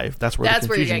Engine 5. That's where the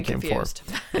confusion you're getting came confused.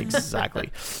 for.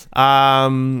 Exactly.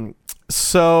 The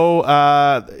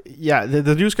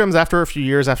news comes after a few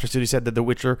years after Studio said that the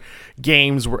Witcher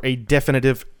games were a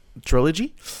definitive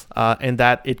trilogy, and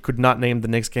that it could not name the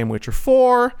next game Witcher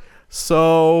 4.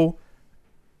 So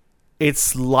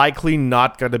it's likely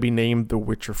not going to be named The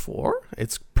Witcher 4.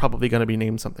 It's probably going to be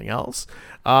named something else.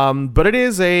 But it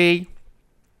is a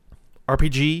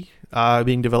RPG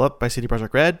being developed by CD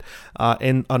Projekt Red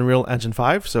in Unreal Engine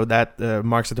 5. So that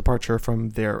marks a departure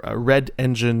from their Red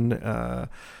Engine.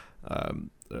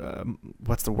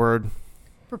 What's the word?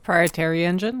 Proprietary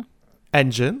engine.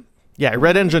 Yeah,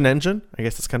 Red Engine. I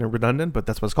guess that's kind of redundant, but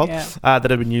that's what it's called. Yeah.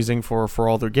 That I've been using for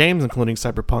all their games, including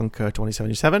Cyberpunk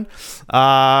 2077.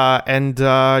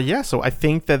 So I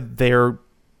think that they're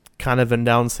kind of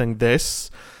announcing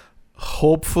this,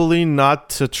 hopefully not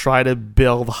to try to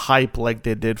build hype like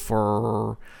they did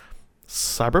for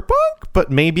Cyberpunk, but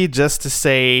maybe just to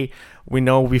say, we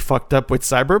know we fucked up with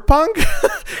Cyberpunk.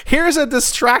 Here's a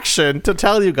distraction to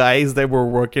tell you guys that we're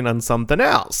working on something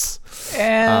else.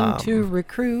 And to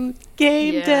recruit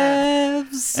game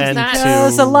devs. And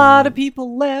because a lot of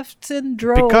people left and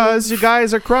drove. Because you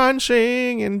guys are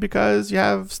crunching and because you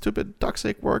have stupid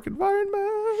toxic work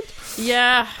environment.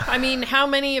 Yeah, I mean, how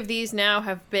many of these now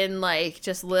have been like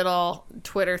just little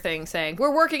Twitter things saying,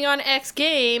 we're working on X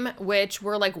game, which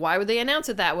we're like, why would they announce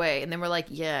it that way? And then we're like,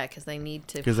 yeah, because they need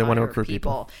to Because they want to recruit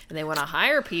people. And they want to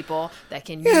hire people that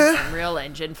can use Unreal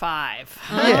Engine 5.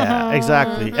 Yeah,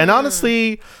 exactly. And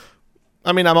honestly,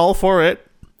 I mean, I'm all for it.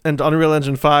 And Unreal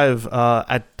Engine 5,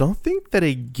 I don't think that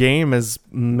a game is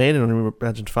made in Unreal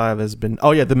Engine 5 has been...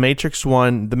 Oh, yeah, the Matrix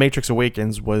one, The Matrix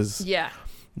Awakens was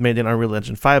made in Unreal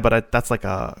Engine 5, but that's like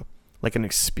an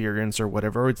experience or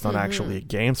whatever. It's not actually a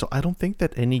game. So I don't think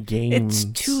that any games...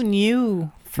 It's too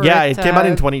new. It came out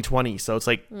in 2020, so it's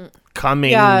like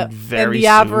coming very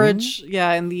soon.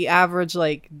 And the average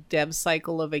like dev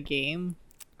cycle of a game,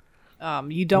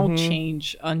 you don't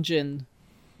change engine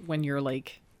when you're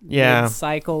like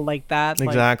cycle like that.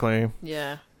 Exactly.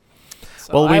 Yeah.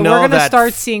 So well, we know we're gonna that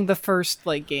start seeing the first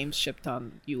like games shipped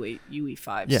on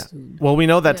UE5. Yeah. Soon. Well, we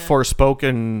know that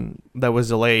Forspoken that was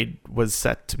delayed was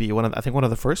set to be one of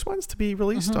the first ones to be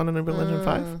released on Unreal Engine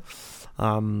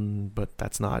 5. But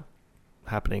that's not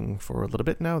happening for a little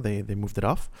bit now. They moved it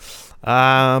off.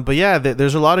 But yeah,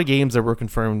 there's a lot of games that were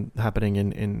confirmed happening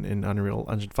in Unreal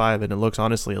Engine 5, and it looks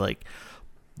honestly like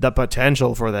the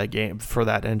potential for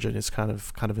that engine is kind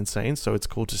of insane. So it's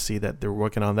cool to see that they're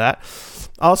working on that.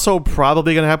 Also,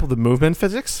 probably going to happen with the movement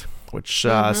physics, which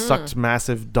sucked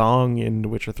massive dong in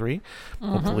Witcher 3.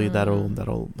 Hopefully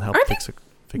that'll help fix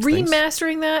things.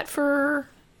 Remastering that for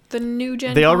the new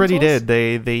gen. They already consoles?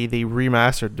 did. They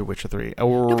remastered The Witcher 3.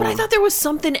 No, but I thought there was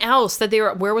something else that they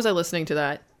were. Where was I listening to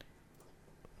that?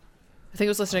 I think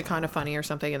I was listening to Kind of Funny or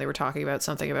something, and they were talking about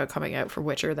something about coming out for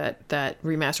Witcher that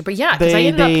remaster. But yeah, because I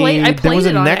ended up playing. I played there was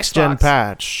it a on next gen Xbox.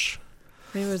 patch.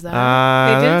 Maybe it was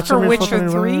that. They did it for Witcher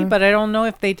 3, fucking- but I don't know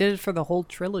if they did it for the whole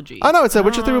trilogy. Oh no, it said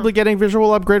Witcher 3 will be getting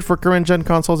visual upgrade for current gen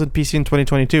consoles and PC in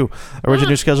 2022.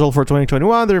 Originally scheduled for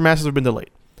 2021, the remasters have been delayed.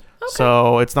 Okay.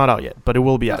 So it's not out yet, but it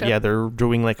will be out. Okay. Yeah, they're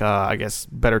doing like I guess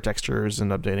better textures and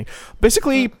updating.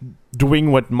 Basically,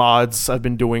 doing what mods have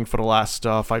been doing for the last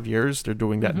 5 years. They're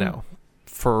doing that now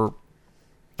for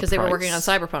Because they were working on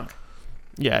Cyberpunk.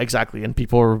 Yeah, exactly. And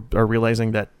people are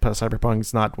realizing that Cyberpunk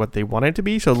is not what they want it to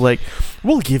be. So, like,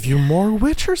 we'll give you more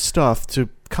Witcher stuff to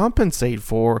compensate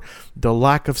for the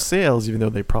lack of sales, even though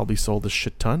they probably sold a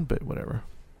shit ton, but whatever.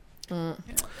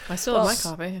 I still have my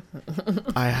copy.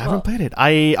 I haven't played it.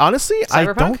 I honestly, I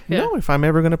don't know if I'm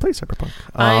ever going to play Cyberpunk.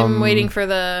 I'm waiting for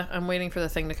the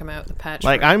thing to come out, the patch.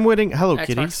 Like, I'm waiting. Hello, Xbox.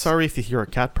 Kitty. Sorry if you hear a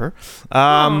cat purr.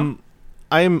 I'm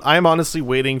honestly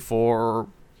waiting for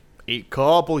a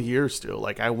couple years still.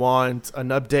 Like, I want an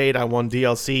update. I want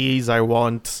DLCs. I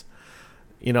want,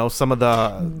 some of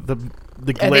the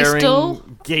the Are they glaring still-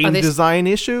 game are they- design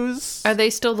issues. Are they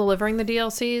still delivering the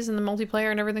DLCs and the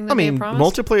multiplayer and everything that I they mean, had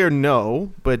promised? multiplayer,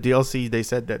 no, but DLC, they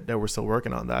said that they were still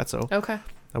working on that. So Okay.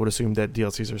 I would assume that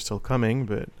DLCs are still coming.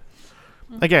 But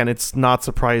again, it's not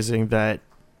surprising that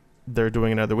they're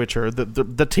doing another Witcher.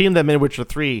 The team that made Witcher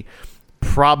 3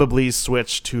 probably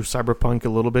switched to Cyberpunk a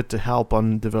little bit to help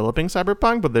on developing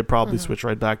Cyberpunk, but they probably switch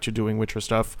right back to doing Witcher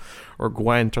stuff or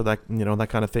Gwent or that that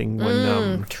kind of thing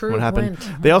when true, what happened.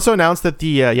 Gwent. They also announced that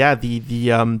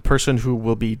the person who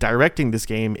will be directing this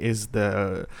game is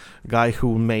the guy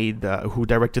who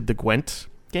directed the Gwent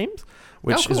games,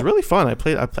 which is cool. really fun. I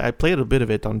played a bit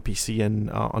of it on PC and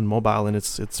on mobile, and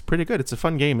it's pretty good. It's a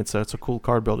fun game. It's a cool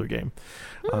card builder game.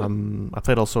 I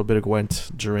played also a bit of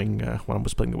Gwent during when I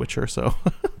was playing The Witcher, so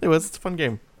it's a fun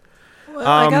game.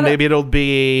 Well, Maybe it'll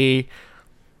be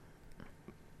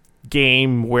a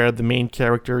game where the main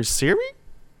character is Ciri,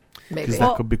 Maybe. because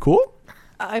that could be cool.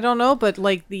 I don't know, but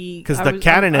like Because the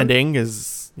canon ending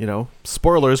is,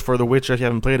 spoilers for The Witcher if you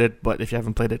haven't played it, but if you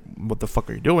haven't played it, what the fuck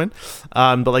are you doing?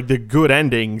 But like the good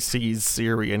ending sees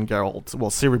Ciri and Geralt,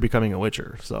 Ciri becoming a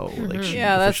Witcher. So like, she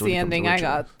Yeah, that's officially the becomes a ending I Witcher.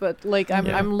 got. But like,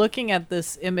 I'm looking at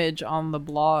this image on the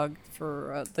blog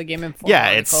for the Game Informer. Yeah,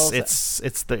 articles.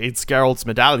 it's Geralt's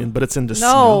medallion, but it's in the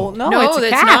snow. no, no, it's a it's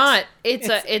cat. not.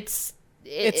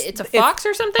 It's a fox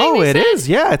or something. Oh, they it said? is.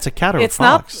 Yeah, it's a cat or It's a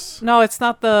fox. not. No, it's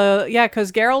not the. Yeah,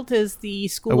 because Geralt is the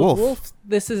school A wolf. of wolf.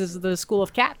 This is the school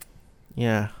of cat.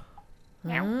 Yeah,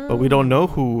 but we don't know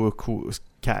who a cool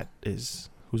cat is.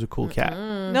 Who's a cool cat?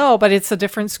 No, but it's a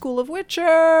different school of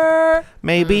Witcher.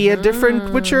 Maybe a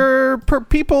different Witcher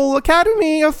people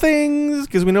academy of things,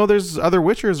 because we know there's other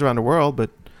Witchers around the world,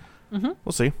 but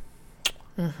we'll see.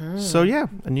 So yeah,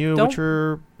 a new Don't-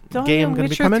 Witcher Don't game in going to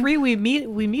be Witcher coming. 3 we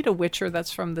meet a Witcher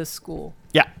that's from this school.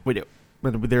 Yeah, we do.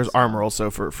 But there's armor also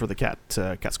for the cat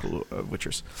school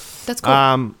Witchers. That's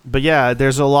cool. But yeah,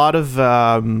 there's a lot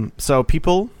of so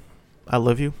people. I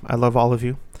love you. I love all of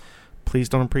you. Please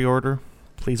don't pre-order.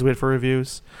 Please wait for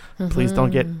reviews. Please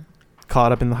don't get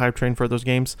caught up in the hype train for those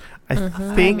games. I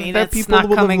think that it's people not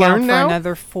will have coming out learned for now.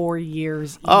 another 4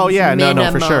 years. Oh easy. yeah, no, for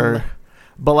Minimum. sure.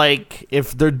 But like,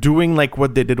 if they're doing like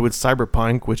what they did with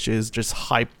Cyberpunk, which is just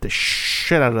hype the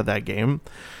shit out of that game,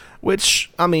 which,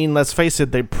 I mean, let's face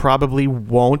it, they probably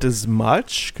won't as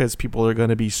much because people are going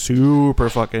to be super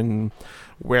fucking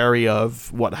wary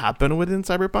of what happened within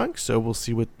Cyberpunk. So we'll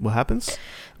see what happens.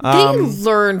 They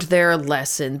learned their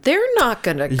lesson. They're not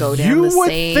going to go down You the would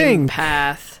same think.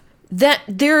 path. That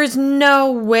there is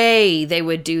no way they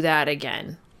would do that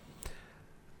again.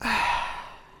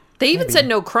 They even said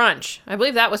no crunch. I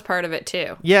believe that was part of it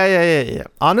too. Yeah.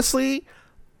 Honestly,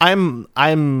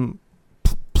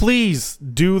 please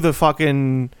do the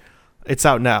fucking, it's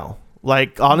out now.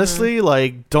 Like, honestly,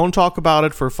 like, don't talk about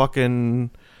it for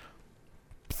fucking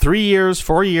 3 years,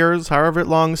 4 years, however it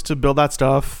longs to build that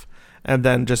stuff, and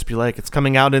then just be like, it's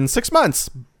coming out in 6 months.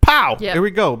 Pow! Yep. Here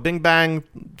we go. Bing bang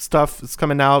stuff is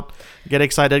coming out. Get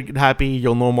excited, get happy.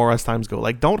 You'll know more as times go.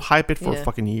 Like, don't hype it for Yeah.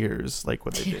 fucking years, like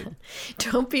what they did.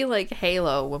 Don't be like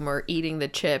Halo when we're eating the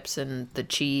chips and the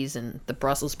cheese and the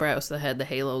Brussels sprouts that had the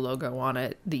Halo logo on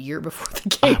it the year before the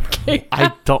game came I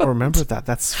out. don't remember that.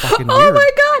 That's fucking Oh weird. my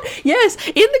god! Yes,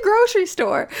 in the grocery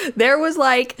store there was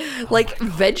like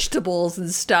vegetables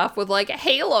and stuff with like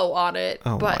Halo on it.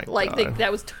 Oh but my like God.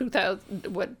 that was 2000.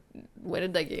 When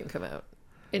did that game come out?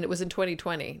 And it was in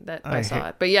 2020 that I saw hate-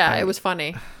 it. But yeah, it was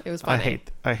funny. It was funny.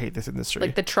 I hate this industry.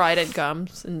 like the Trident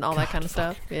gums and all that kind of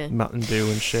stuff. Yeah. Mountain Dew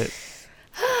and shit.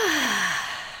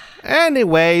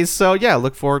 Anyways, so yeah,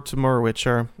 look forward to more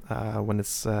Witcher when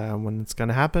it's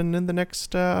gonna happen in the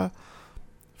next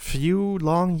few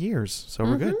long years. So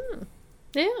we're good.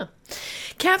 Yeah.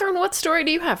 Catherine, what story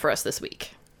do you have for us this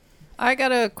week? I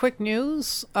got a quick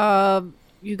news.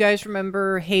 You guys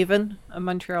remember Haven, a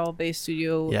Montreal-based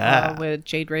studio Yeah. with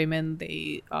Jade Raymond?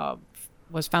 They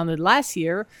was founded last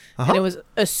year, and it was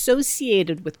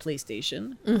associated with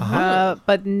PlayStation.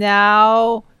 But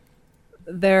now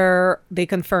they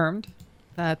confirmed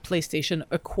that PlayStation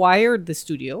acquired the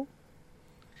studio,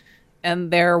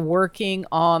 and they're working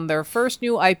on their first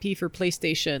new IP for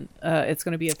PlayStation. It's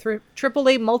going to be a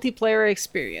AAA multiplayer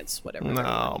experience, whatever. they're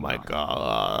Oh working my on.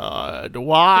 god,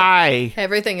 why?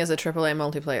 Everything is a AAA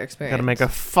multiplayer experience. Gotta make a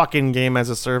fucking game as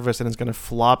a service, and it's gonna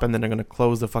flop, and then they're gonna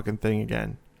close the fucking thing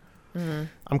again.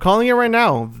 I'm calling it right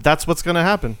now. That's what's gonna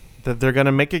happen. That they're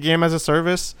gonna make a game as a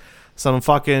service, some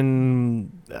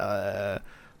fucking battle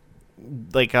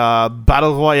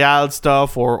royale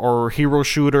stuff or hero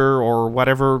shooter or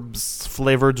whatever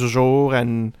flavor du jour,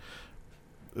 and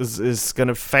is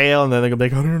gonna fail, and then they're gonna be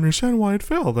like, I don't understand why it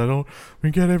failed.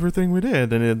 We get everything we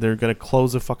did, and they're gonna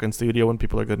close the fucking studio, and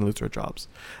people are gonna lose their jobs.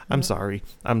 I'm sorry.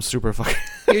 I'm super fucking.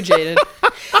 You're jaded.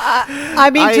 I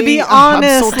mean, to be I'm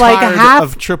honest, so like tired half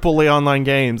of AAA online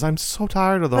games. I'm so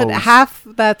tired of those. but half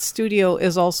that studio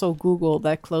is also Google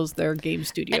that closed their game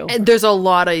studio. And there's a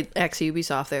lot of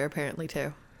ex-Ubisoft there, apparently,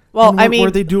 too. Well, And what I mean,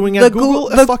 were they doing the at Google?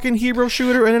 Goo- the- A fucking hero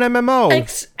shooter and an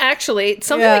MMO. Actually,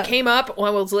 something Yeah. that came up when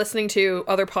I was listening to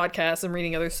other podcasts and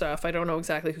reading other stuff. I don't know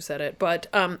exactly who said it, but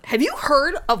have you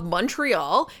heard of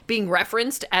Montreal being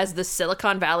referenced as the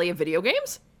Silicon Valley of video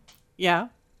games? yeah.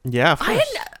 Yeah, of course.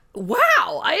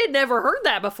 Wow, I had never heard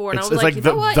that before, and It's I was like you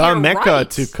know what? the You're Mecca right.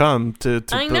 to come to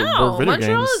I for know video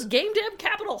Montreal games. is game dev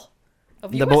capital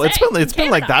of Yeah, USA. well, it's been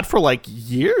like Canada. that for like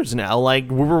years now. Like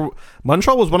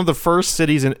Montreal was one of the first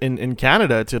cities in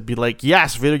Canada to be like,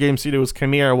 yes, video game studios,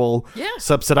 come here, we'll Yeah.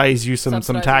 subsidize you some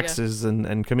Subsidize it, taxes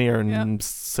and come here and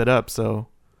sit up. So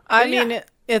I yeah. mean,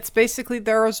 it's basically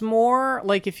there's more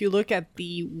like if you look at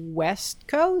the West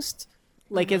Coast,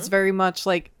 like it's very much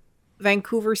like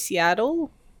Vancouver, Seattle,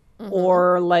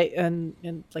 or like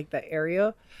in like that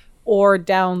area, or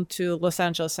down to Los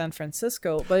Angeles, San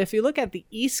Francisco. But if you look at the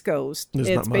East Coast, there's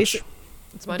it's not much. basically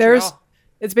It's Montreal.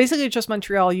 it's basically just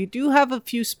Montreal. You do have a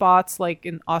few spots like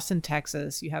in Austin,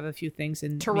 Texas. You have a few things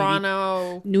in maybe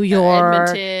Toronto, New York.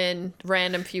 Edmonton,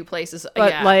 random few places.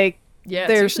 but yeah. like Yeah, it's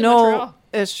there's usually no Montreal.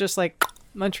 it's just like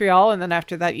Montreal, and then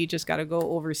after that you just got to go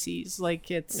overseas,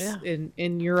 like it's Yeah.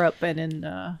 in Europe and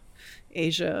in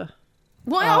Asia.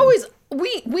 Well, I always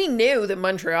we knew that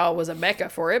Montreal was a mecca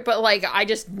for it, but like I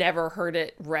just never heard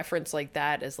it referenced like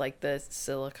that as like the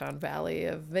Silicon Valley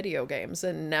of video games.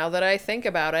 And now that I think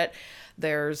about it,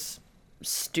 there's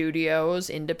studios,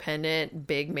 independent,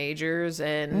 big majors,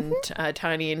 and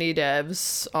tiny indie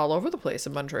devs all over the place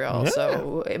in Montreal.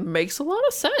 So it makes a lot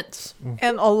of sense.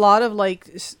 And a lot of like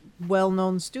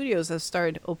well-known studios have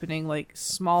started opening like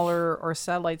smaller or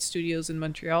satellite studios in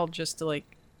Montreal just to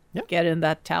like get in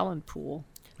that talent pool.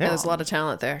 Yeah, there's a lot of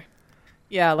talent there.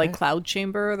 Yeah, like Cloud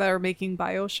Chamber that are making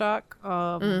BioShock.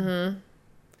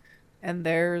 And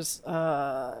there's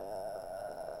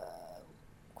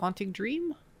Quantic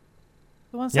Dream,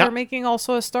 the ones that are making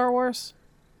also a Star Wars.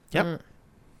 Yep.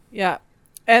 Yeah.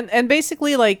 And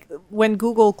basically like when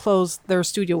Google closed their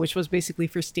studio, which was basically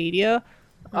for Stadia,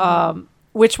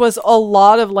 which was a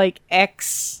lot of like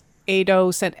ex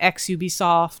Eidos and ex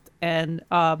Ubisoft and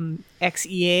ex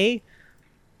EA.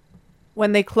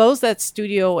 When they closed that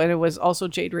studio, and it was also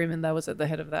Jade Raymond that was at the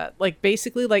head of that, like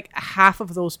basically like half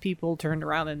of those people turned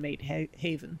around and made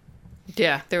Haven.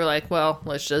 Yeah, they were like, well,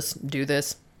 let's just do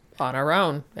this on our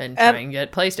own and try and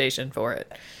get PlayStation for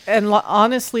it. And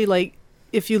honestly, like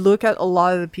if you look at a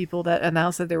lot of the people that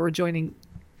announced that they were joining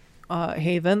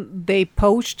Haven, they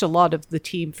poached a lot of the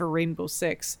team for Rainbow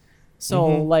Six. So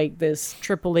like this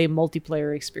AAA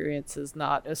multiplayer experience is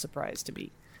not a surprise to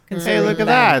me. Hey, look at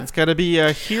that! It's gonna be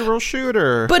a hero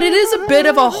shooter. But it is a bit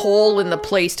of a hole in the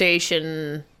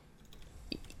PlayStation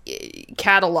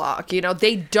catalog. You know,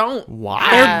 they don't. Why?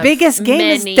 Their have biggest game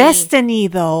many- is Destiny,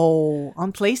 though,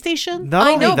 on PlayStation. Not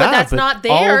I only know, but that's not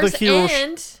theirs.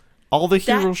 all the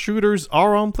hero that- shooters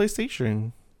are on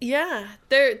PlayStation. Yeah,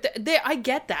 they I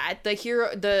get that the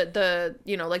hero, the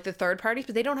you know, like the third parties,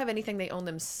 but they don't have anything they own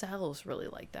themselves really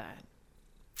like that.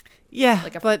 Yeah,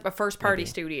 Like but a first party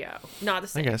studio, not the I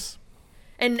same. guess.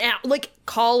 And now, like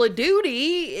Call of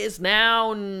Duty is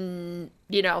now,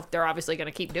 you know, they're obviously going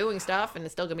to keep doing stuff, and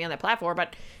it's still going to be on that platform,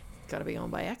 but it's got to be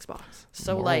owned by Xbox.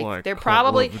 So, More like, like they're Call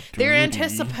probably of they're Duty.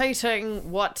 anticipating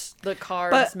what the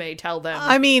cards But, may tell them.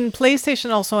 I mean,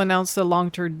 PlayStation also announced a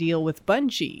long-term deal with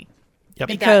Bungie Yep.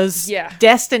 because yeah.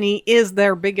 Destiny is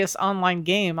their biggest online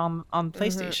game on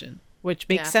PlayStation, which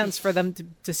makes Yeah. sense for them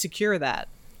to secure that.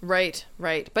 Right.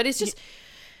 But it's just,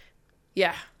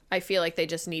 yeah, I feel like they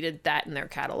just needed that in their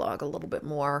catalog a little bit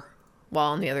more.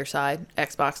 While on the other side,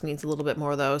 Xbox needs a little bit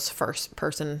more of those first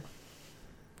person,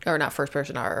 or not first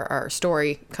person, our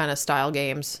story kind of style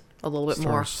games a little bit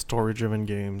more. Story-driven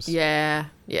games. Yeah.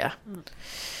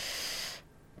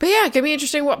 But yeah, it could be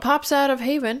interesting what pops out of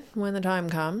Haven when the time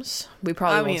comes. We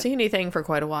probably won't see anything for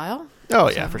quite a while. Oh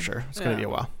yeah, for sure. It's gonna be a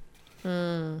while.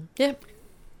 Yeah.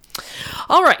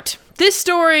 All right. This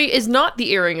story is not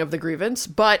the airing of the grievance,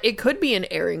 but it could be an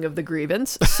airing of the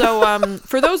grievance. So,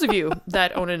 for those of you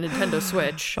that own a Nintendo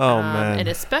Switch, man. and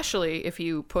especially if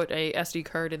you put a SD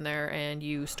card in there and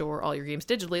you store all your games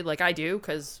digitally, like I do,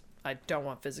 because I don't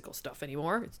want physical stuff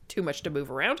anymore. It's too much to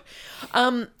move around.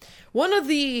 One of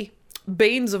the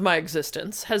banes of my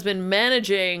existence has been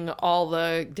managing all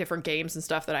the different games and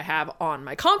stuff that I have on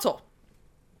my console.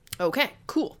 Okay,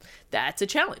 cool. That's a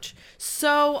challenge.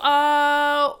 So,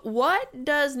 what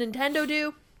does Nintendo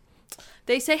do?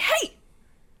 They say, hey,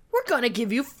 we're going to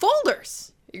give you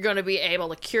folders. You're going to be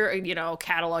able to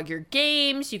catalog your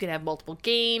games. You can have multiple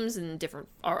games and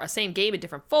a same game in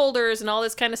different folders and all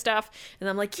this kind of stuff. And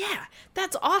I'm like, yeah,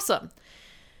 that's awesome.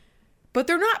 But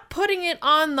they're not putting it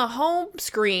on the home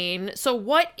screen. So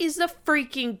what is the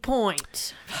freaking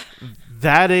point?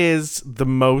 That is the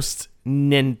most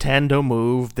Nintendo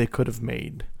move they could have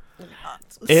made.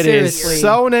 It Seriously. is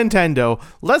so Nintendo.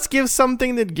 Let's give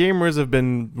something that gamers have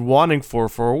been wanting for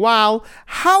a while.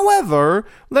 However,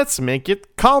 let's make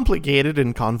it complicated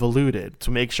and convoluted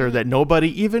to make sure that nobody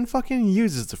even fucking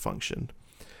uses the function.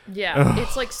 Yeah,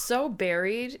 it's like so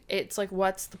buried. It's like,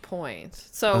 what's the point?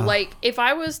 So like, if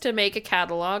I was to make a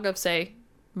catalog of, say,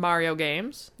 Mario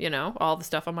games, all the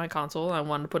stuff on my console, and I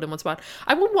wanted to put in one spot,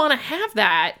 I would want to have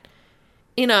that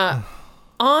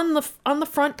on the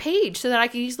front page so that I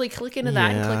could easily click into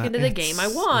that and click into the game I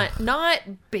want, not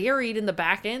buried in the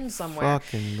back end somewhere.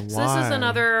 Fucking so this is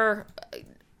another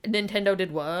Nintendo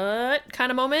did what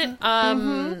kind of moment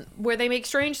where they make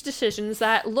strange decisions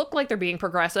that look like they're being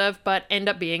progressive but end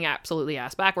up being absolutely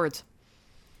ass backwards.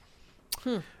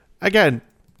 Again,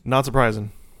 not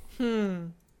surprising.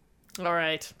 All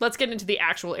right, let's get into the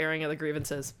actual airing of the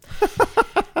grievances.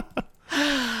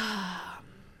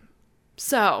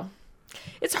 So,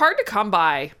 it's hard to come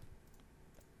by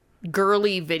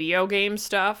girly video game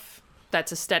stuff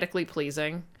that's aesthetically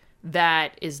pleasing,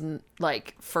 that is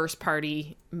like first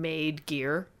party made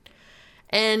gear.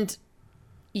 And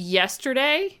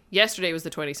yesterday was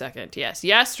the 22nd. Yes,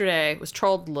 yesterday was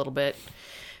trolled a little bit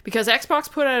because Xbox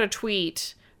put out a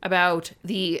tweet about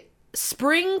the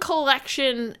Spring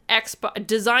Collection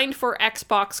designed for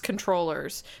Xbox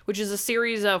controllers, which is a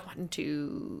series of 1,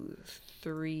 2,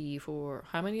 3, 4.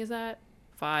 How many is that?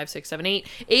 5, 6, 7, 8.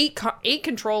 Eight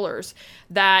controllers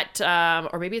that,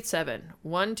 or maybe it's 7.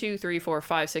 1, 2, 3, 4,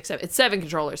 5, 6, 7. It's 7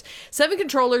 controllers. 7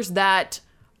 controllers that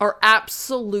are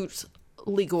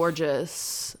absolutely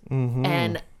gorgeous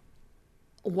and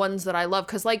ones that I love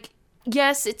because, like,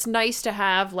 yes, it's nice to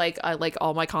have, like, I like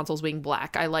all my consoles being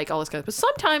black. I like all this kind of, but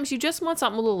sometimes you just want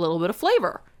something with a little bit of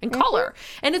flavor and color.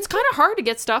 And it's kind of hard to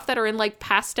get stuff that are in, like,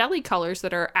 pastel-y colors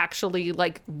that are actually,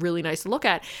 like, really nice to look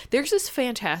at. There's this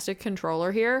fantastic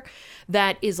controller here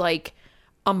that is, like,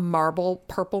 a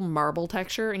purple marble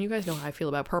texture. And you guys know how I feel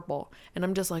about purple. And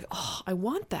I'm just like, oh, I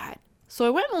want that. So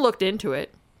I went and looked into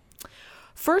it.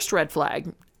 First red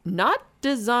flag. Not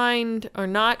designed or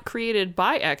not created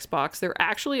by Xbox. They're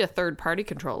actually a third-party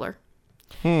controller.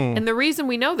 And the reason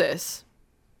we know this,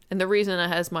 and the reason it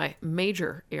has my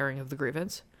major airing of the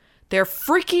grievance, they're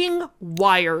freaking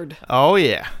wired. Oh,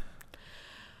 yeah.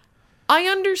 I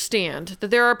understand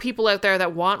that there are people out there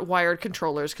that want wired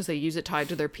controllers because they use it tied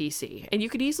to their PC, and you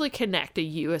could easily connect a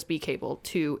USB cable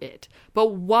to it.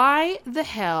 But why the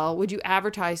hell would you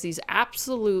advertise these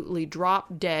absolutely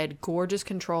drop-dead, gorgeous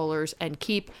controllers and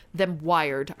keep them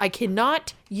wired? I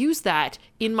cannot use that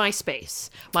in my space.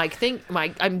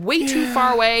 I'm way too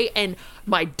far away, and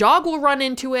my dog will run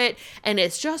into it, and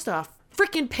it's just a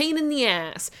freaking pain in the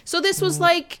ass. So this was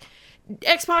like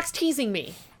Xbox teasing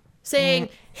me, saying,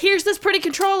 here's this pretty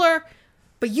controller,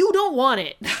 but you don't want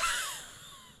it.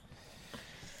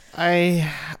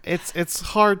 It's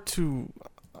hard to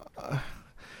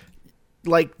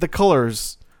like, the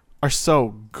colors are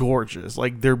so gorgeous.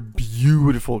 Like, they're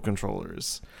beautiful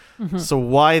controllers. So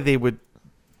why they would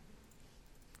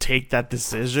take that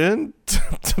decision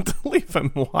to leave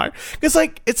them wired? Because,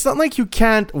 like, it's not like you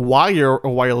can't wire a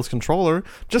wireless controller.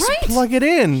 Just plug it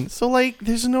in. So, like,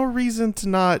 there's no reason to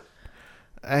not.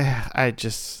 I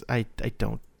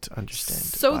don't understand.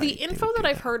 So the info that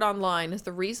I've heard online is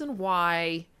the reason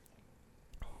why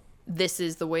this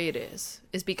is the way it is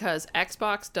because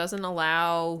Xbox doesn't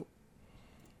allow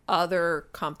other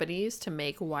companies to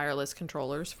make wireless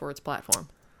controllers for its platform.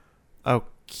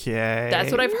 Okay.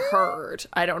 That's what I've heard.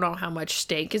 I don't know how much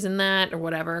stake is in that or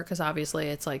whatever, because obviously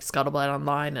it's like scuttlebutt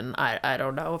online, and I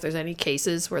don't know if there's any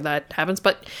cases where that happens.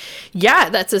 But yeah,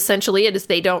 that's essentially it, is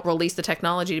they don't release the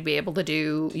technology to be able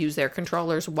to use their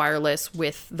controllers wireless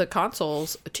with the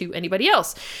consoles to anybody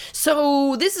else.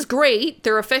 So this is great.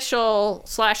 They're official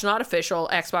 / not official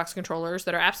Xbox controllers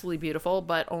that are absolutely beautiful,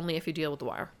 but only if you deal with the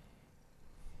wire.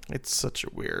 It's such a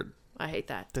weird I hate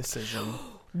that decision.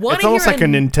 It's almost like a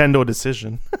Nintendo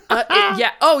decision.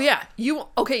 Yeah. Oh, yeah. You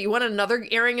want another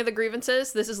airing of the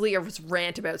grievances? This is Leah's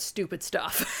rant about stupid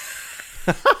stuff.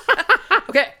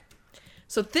 Okay.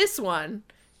 So this one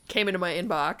came into my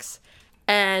inbox,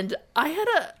 and I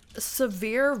had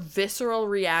severe visceral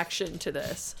reaction to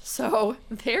this. So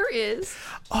there is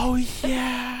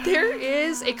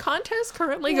a contest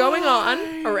currently going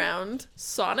on around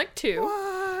Sonic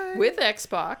 2 with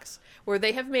Xbox, where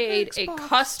they have made a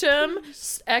custom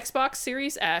Xbox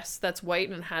Series S that's white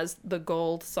and has the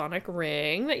gold Sonic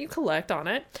ring that you collect on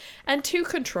it, and 2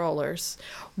 controllers,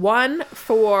 one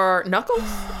for Knuckles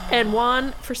and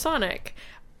one for Sonic,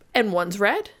 and one's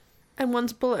red and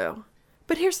one's blue.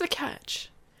 But here's the catch.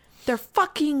 They're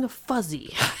fucking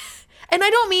fuzzy. And I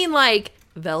don't mean like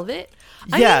velvet.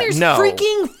 I mean there's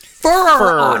freaking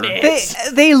fur on it.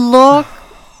 They look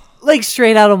like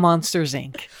straight out of Monsters,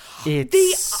 Inc.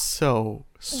 So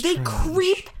strange. They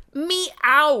creep me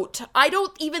out. I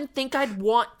don't even think I'd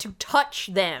want to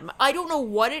touch them. I don't know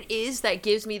what it is that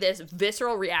gives me this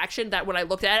visceral reaction that when I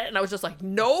looked at it and I was just like,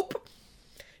 nope.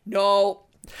 No.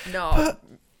 But,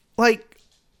 like,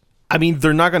 I mean,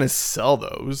 they're not going to sell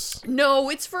those. No,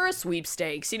 it's for a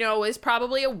sweepstakes. You know, it's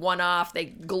probably a one-off. They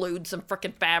glued some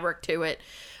freaking fabric to it.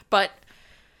 But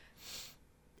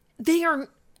they are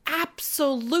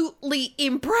absolutely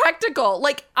impractical.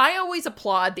 Like, I always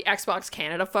applaud the Xbox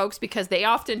Canada folks because they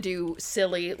often do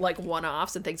silly, like,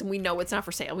 one-offs and things. And we know it's not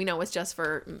for sale. We know it's just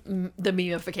for the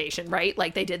memification, right?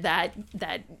 Like, they did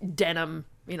that denim,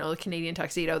 you know, the Canadian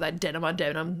tuxedo, that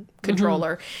denim-on-denim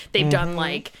controller. They've done,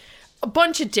 like, a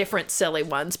bunch of different silly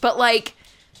ones, but like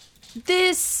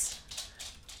this,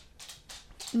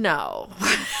 no.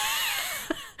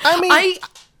 I mean,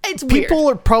 it's weird. People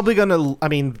are probably gonna. I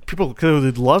mean, people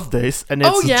could love this, and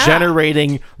it's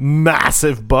generating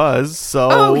massive buzz.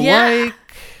 So, like,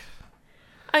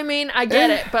 I mean, I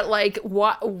get it, but like,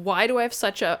 why do I have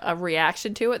such a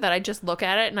reaction to it that I just look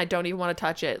at it and I don't even want to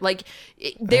touch it? Like,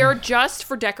 they're just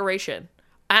for decoration.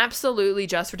 Absolutely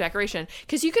just for decoration.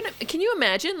 Because can you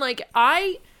imagine, like,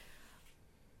 my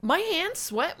hands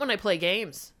sweat when I play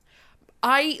games.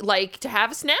 I like to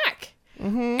have a snack.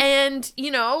 And,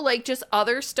 you know, like, just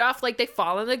other stuff, like, they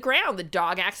fall on the ground. The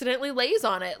dog accidentally lays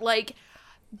on it. Like,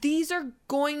 these are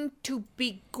going to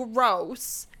be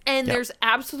gross. And there's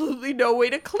absolutely no way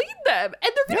to clean them.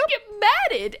 And they're going to get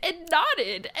matted and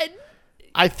knotted and...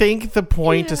 I think the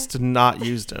point is to not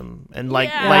use them, and like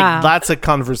that's a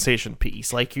conversation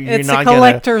piece. Like you're not a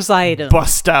collector's item.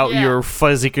 Bust out your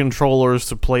fuzzy controllers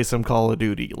to play some Call of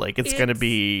Duty. Like it's gonna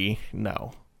be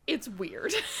no. It's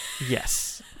weird.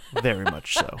 Yes, very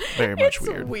much so. Very much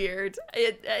weird. It's weird.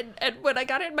 And when I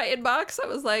got it in my inbox, I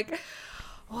was like,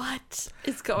 "What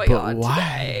is going on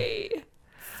today?"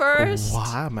 First,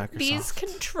 these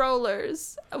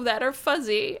controllers that are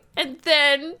fuzzy, and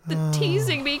then the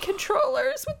teasing me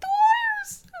controllers with the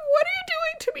wires. What are you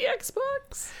doing to me,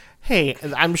 Xbox? Hey,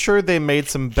 I'm sure they made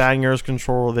some bangers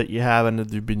controller that you have and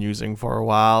that you've been using for a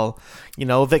while. You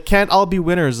know, they can't all be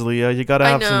winners, Leah. You gotta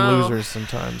have some losers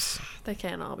sometimes. They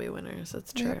can't all be winners.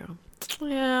 That's true.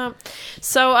 Yeah.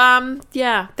 So,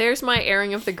 there's my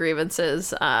airing of the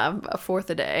grievances for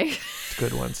the day.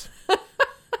 Good ones.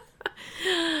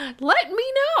 Let me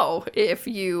know if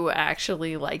you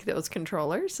actually like those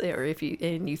controllers, or if you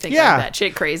think I'm that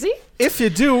shit crazy. If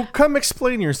you do, come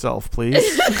explain yourself,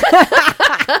 please.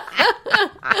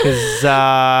 Because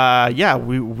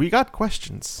we got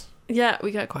questions. Yeah,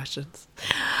 we got questions.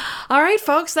 All right,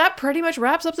 folks, that pretty much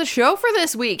wraps up the show for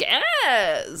this week.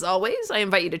 As always, I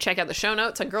invite you to check out the show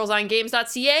notes on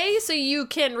girlsongames.ca so you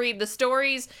can read the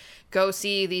stories. Go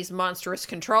see these monstrous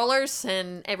controllers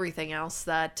and everything else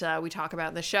that we talk about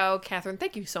in the show. Catherine,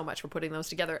 thank you so much for putting those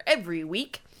together every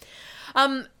week.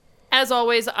 As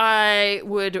always, I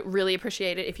would really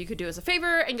appreciate it if you could do us a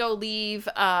favor and go leave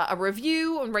a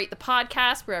review and rate the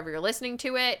podcast wherever you're listening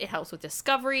to it. It helps with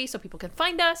discovery so people can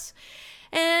find us.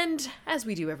 And as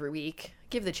we do every week,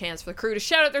 give the chance for the crew to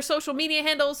shout out their social media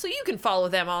handles so you can follow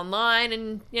them online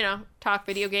and, you know, talk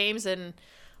video games and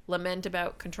lament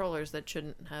about controllers that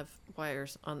shouldn't have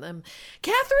wires on them.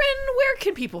 Catherine, where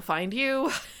can people find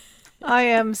you? I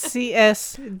am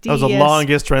CSDS. That was the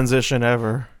longest transition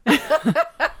ever.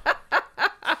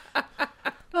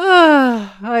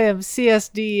 I am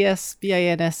CSDSBINS,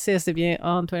 CSDBIN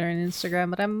on Twitter and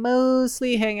Instagram, but I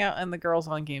mostly hang out in the Girls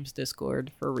on Games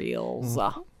Discord for reals.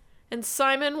 And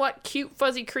Simon, what cute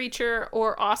fuzzy creature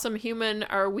or awesome human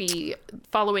are we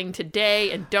following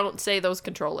today? And don't say those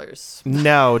controllers.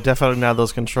 No, definitely not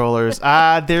those controllers.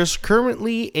 There's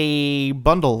currently a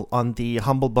bundle on the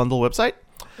Humble Bundle website.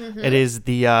 It is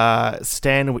the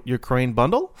Stand with Your Crane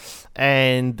bundle.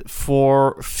 And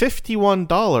for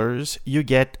 $51, you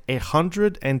get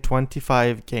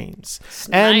 125 games.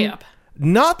 And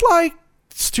not like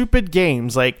stupid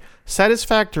games like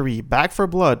Satisfactory, Back for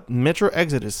Blood, Metro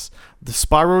Exodus, the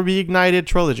Spyro Reignited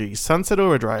Trilogy, Sunset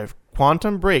Overdrive,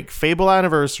 Quantum Break, Fable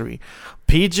Anniversary,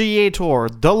 PGA Tour,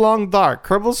 The Long Dark,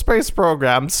 Kerbal Space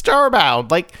Program,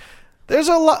 Starbound. Like, there's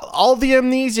a lot. All the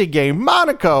Amnesia game,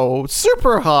 Monaco,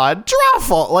 Super Hot,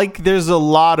 Drawful. Like, there's a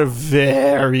lot of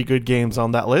very good games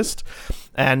on that list,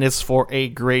 and it's for a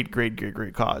great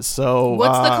cause. So,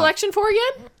 what's the collection for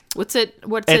again? What's it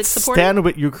supporting? Stand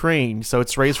with Ukraine. So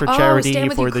it's raised for charity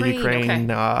for the Ukraine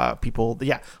people.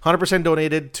 Yeah, 100%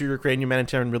 donated to Ukraine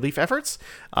humanitarian relief efforts.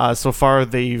 So far,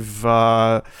 they've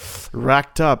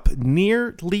racked up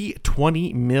nearly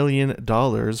 $20 million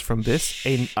from this.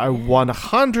 And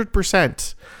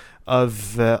 100%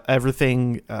 of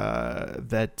everything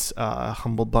that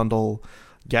Humble Bundle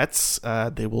gets,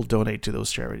 they will donate to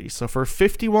those charities. So for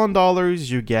 $51,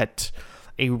 you get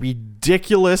a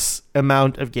ridiculous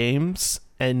amount of games,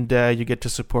 and you get to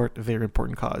support a very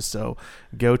important cause. So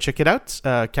go check it out.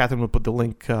 Catherine will put the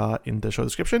link in the show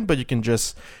description, but you can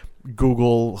just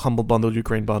Google Humble Bundle,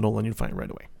 Ukraine Bundle, and you'll find it right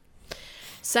away.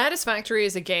 Satisfactory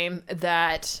is a game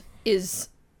that is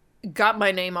got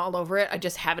my name all over it. I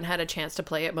just haven't had a chance to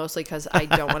play it, mostly because I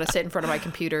don't want to sit in front of my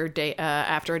computer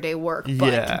after a day of work.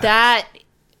 But that...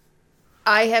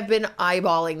 I have been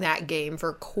eyeballing that game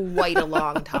for quite a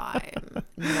long time.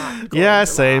 Yeah,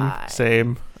 same.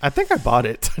 I think I bought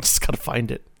it. I just gotta find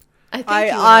it. I think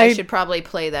I should probably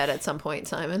play that at some point,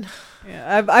 Simon.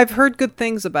 Yeah, I've heard good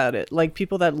things about it. Like,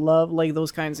 people that love like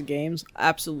those kinds of games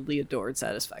absolutely adored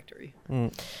Satisfactory.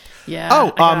 Yeah.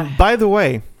 Oh, by the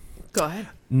way, go ahead.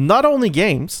 Not only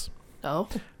games,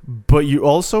 but you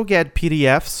also get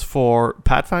PDFs for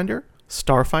Pathfinder,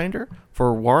 Starfinder,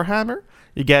 for Warhammer.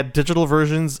 You get digital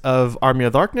versions of Army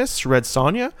of Darkness, Red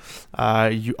Sonja.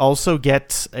 You also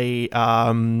get a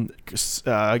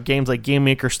games like Game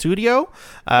Maker Studio.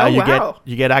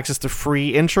 You get access to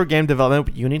free intro game development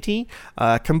with Unity,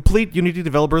 complete Unity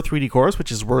Developer 3D course,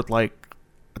 which is worth like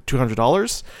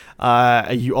 $200.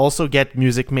 You also get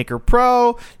Music Maker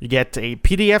Pro. You get a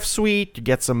PDF suite. You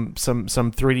get some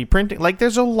 3D printing. Like,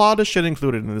 there's a lot of shit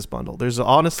included in this bundle. There's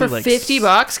honestly for like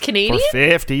 $50 Canadian. For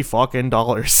 $50 fucking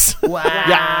dollars. Wow.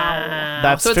 Yeah,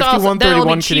 that's so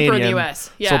 $51.31 cheaper Canadian. In the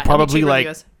US. Yeah, so probably like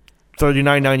 $39.99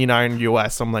 $39.99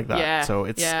 US, something like that. Yeah, so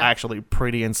it's actually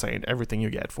pretty insane. Everything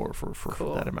you get for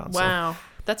that amount. Wow,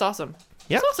 that's awesome.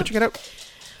 Yeah, that's awesome. Check it out.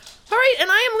 All right, and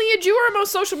I am Leah Jewer on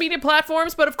most social media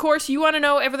platforms, but of course, you want to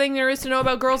know everything there is to know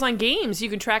about Girls on Games. You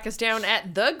can track us down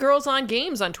at The Girls on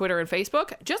Games on Twitter and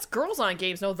Facebook. Just Girls on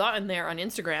Games, no thought in there, on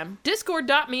Instagram.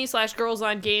 Discord.me/Girls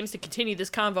on Games to continue this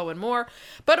convo and more.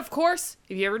 But of course,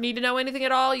 if you ever need to know anything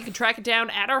at all, you can track it down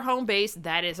at our home base.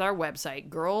 That is our website,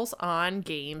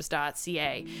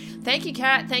 girlsongames.ca. Thank you,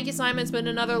 Kat. Thank you, Simon. It's been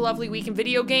another lovely week in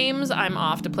video games. I'm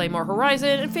off to play more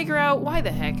Horizon and figure out why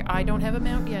the heck I don't have a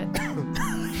mount yet.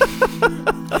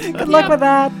 Good luck with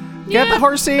that. Get the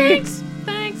horsey.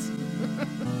 Thanks.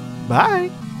 Bye.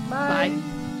 Bye.